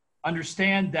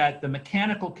understand that the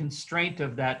mechanical constraint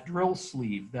of that drill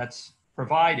sleeve that's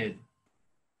provided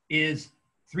is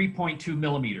 3.2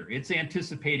 millimeter. It's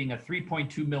anticipating a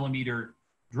 3.2 millimeter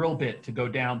drill bit to go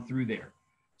down through there.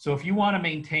 So if you want to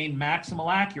maintain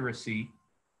maximal accuracy,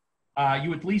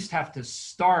 you at least have to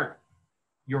start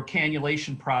your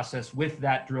cannulation process with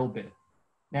that drill bit.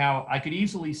 Now, I could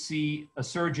easily see a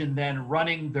surgeon then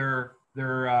running their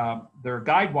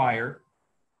guide wire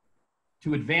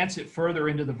to advance it further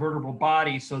into the vertebral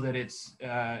body so that it's,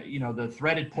 you know, the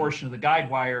threaded portion of the guide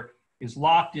wire is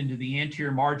locked into the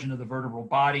anterior margin of the vertebral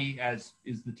body, as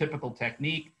is the typical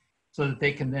technique, so that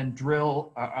they can then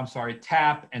drill,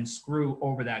 tap and screw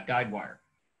over that guide wire.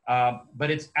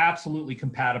 But it's absolutely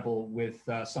compatible with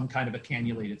some kind of a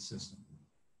cannulated system.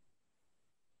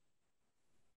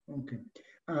 Okay.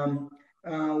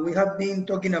 We have been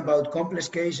talking about complex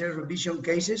cases, revision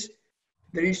cases.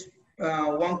 There is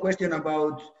one question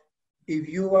about if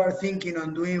you are thinking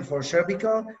on doing for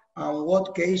cervical,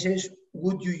 what cases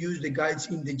would you use the guides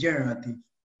in degenerative?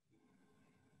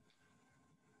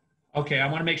 Okay, I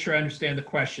want to make sure I understand the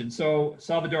question. So,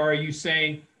 Salvador, are you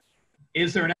saying,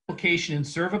 is there an application in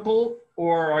cervical,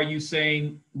 or are you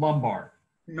saying lumbar?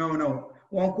 No.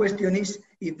 One question is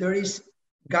if there is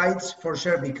guides for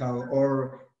cervical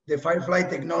or the Firefly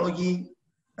technology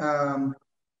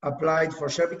applied for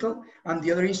cervical, and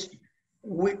the other is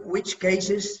which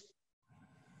cases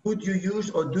would you use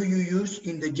or do you use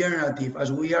in degenerative,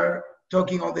 as we are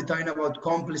talking all the time about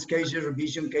complex cases,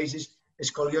 revision cases,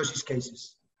 scoliosis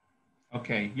cases.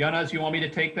 Okay, Janez, you want me to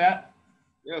take that?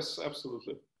 Yes,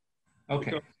 absolutely.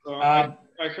 Okay. Because,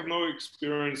 I have no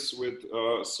experience with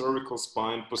cervical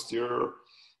spine posterior.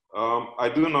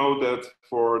 I do know that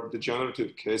for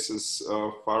degenerative cases,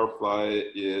 Firefly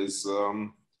is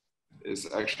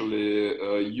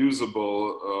actually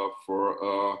usable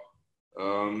for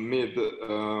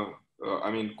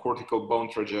cortical bone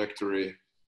trajectory.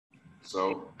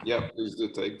 So yeah, please do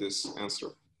take this answer.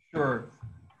 Sure.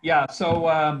 Yeah.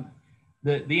 So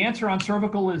the answer on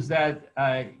cervical is that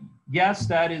yes,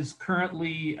 that is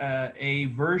currentently a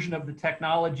version of the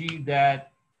technology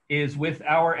that is with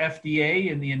our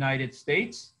FDA in the United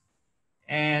States,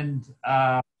 and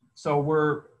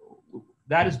so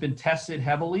that has been tested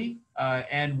heavily,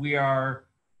 and we are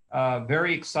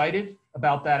very excited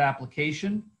about that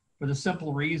application for the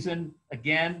simple reason,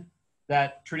 again,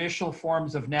 that traditional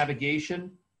forms of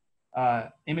navigation,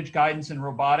 image guidance and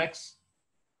robotics,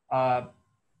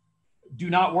 do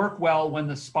not work well when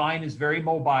the spine is very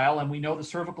mobile, and we know the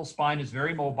cervical spine is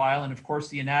very mobile, and of course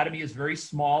the anatomy is very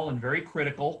small and very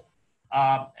critical.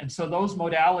 And so those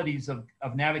modalities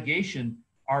of navigation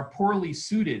are poorly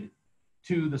suited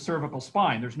to the cervical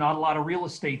spine. There's not a lot of real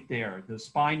estate there. The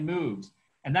spine moves.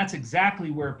 And that's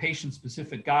exactly where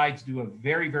patient-specific guides do a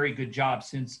very, very good job,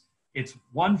 since it's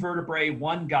one vertebrae,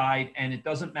 one guide, and it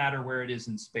doesn't matter where it is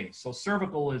in space. So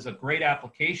cervical is a great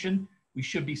application. We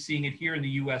should be seeing it here in the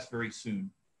US very soon.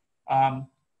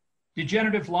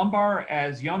 Degenerative lumbar,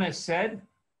 as Janez said,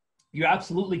 you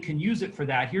absolutely can use it for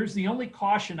that. Here's the only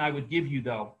caution I would give you,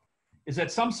 though, is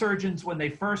that some surgeons, when they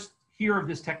first hear of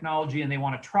this technology and they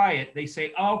want to try it, they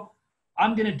say, oh,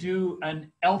 I'm going to do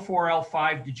an L4,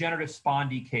 L5 degenerative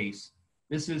spondy case.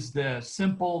 This is the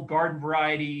simple garden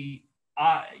variety,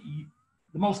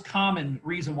 the most common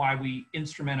reason why we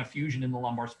instrument a fusion in the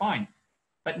lumbar spine.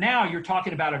 But now you're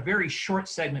talking about a very short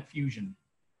segment fusion,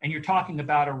 and you're talking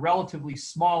about a relatively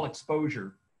small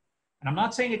exposure. And I'm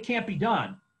not saying it can't be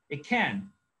done. It can,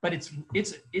 but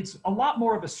it's a lot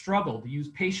more of a struggle to use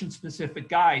patient-specific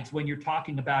guides when you're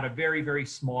talking about a very, very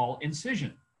small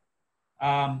incision.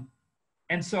 And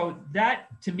so that,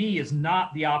 to me, is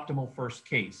not the optimal first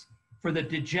case. For the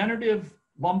degenerative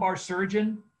lumbar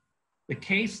surgeon, the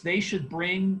case they should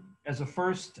bring as a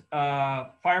first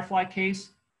Firefly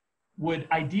case would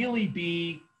ideally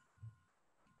be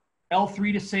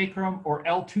L3 to sacrum or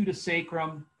L2 to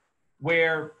sacrum,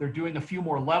 where they're doing a few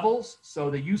more levels.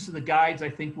 So the use of the guides, I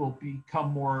think, will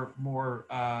become more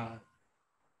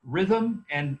rhythm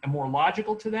and more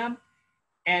logical to them.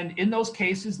 And in those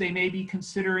cases, they may be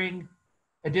considering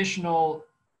additional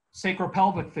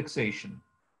sacropelvic fixation,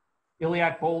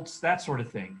 iliac bolts, that sort of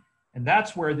thing. And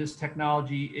that's where this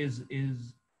technology is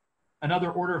another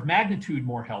order of magnitude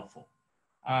more helpful.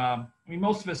 I mean,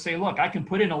 most of us say, look, I can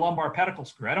put in a lumbar pedicle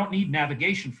screw. I don't need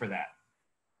navigation for that.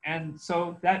 And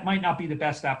so that might not be the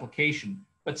best application,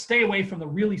 but stay away from the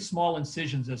really small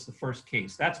incisions as the first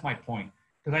case. That's my point,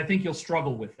 because I think you'll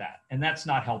struggle with that, and that's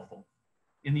not helpful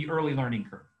in the early learning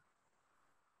curve.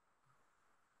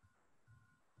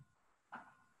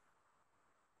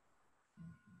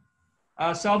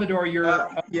 Salvador, you're...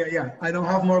 yeah, I don't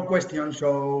have more questions,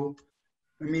 so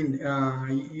I mean,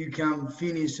 you can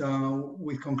finish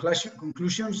with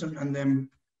conclusions, and then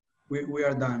we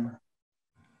are done.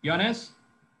 Janez?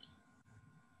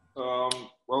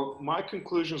 Well, my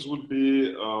conclusions would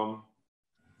be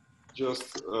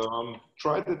just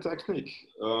try the technique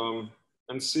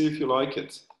and see if you like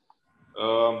it.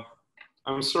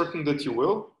 I'm certain that you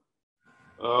will.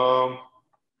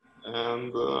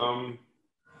 And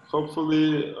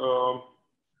hopefully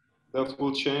that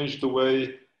will change the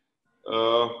way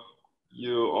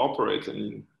you operate,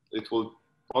 and it will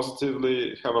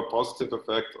positively have a positive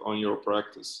effect on your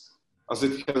practice, as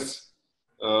it has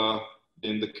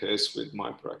been the case with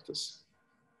my practice.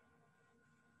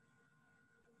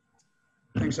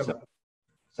 Thanks a lot.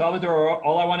 Salvador,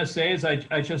 all I want to say is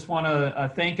I just want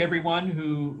to thank everyone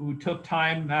who took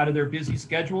time out of their busy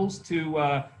schedules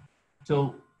to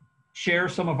share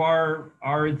some of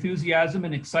our enthusiasm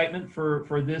and excitement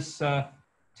for this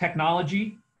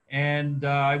technology. And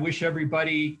I wish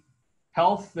everybody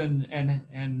health and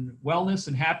wellness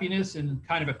and happiness in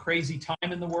kind of a crazy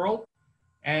time in the world.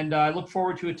 And I look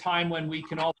forward to a time when we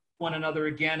can all see one another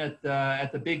again at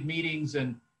the big meetings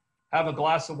and have a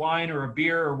glass of wine or a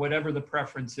beer or whatever the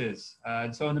preference is.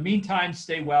 And so in the meantime,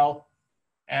 stay well,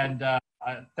 and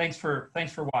thanks for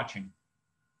watching.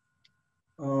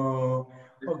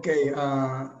 Okay,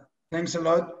 thanks a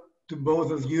lot to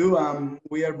both of you.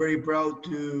 We are very proud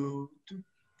to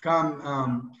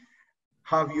come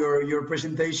have your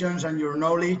presentations and your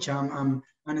knowledge and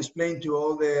explain to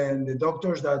all the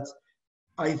doctors that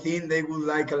I think they would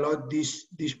like a lot this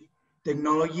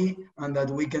technology, and that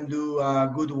we can do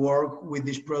good work with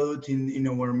this product in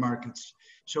our markets.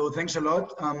 So thanks a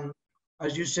lot.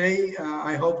 As you say,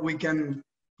 I hope we can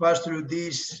pass through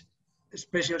this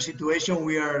special situation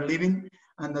we are living,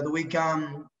 and that we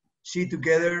can sit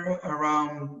together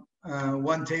around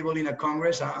one table in a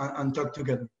congress and talk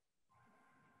together.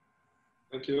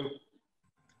 Thank you.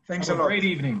 Thanks Have a lot. Great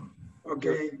evening.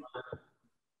 Okay.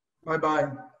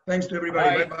 Bye-bye. Thanks to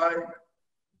everybody. Bye-bye.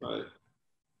 Bye.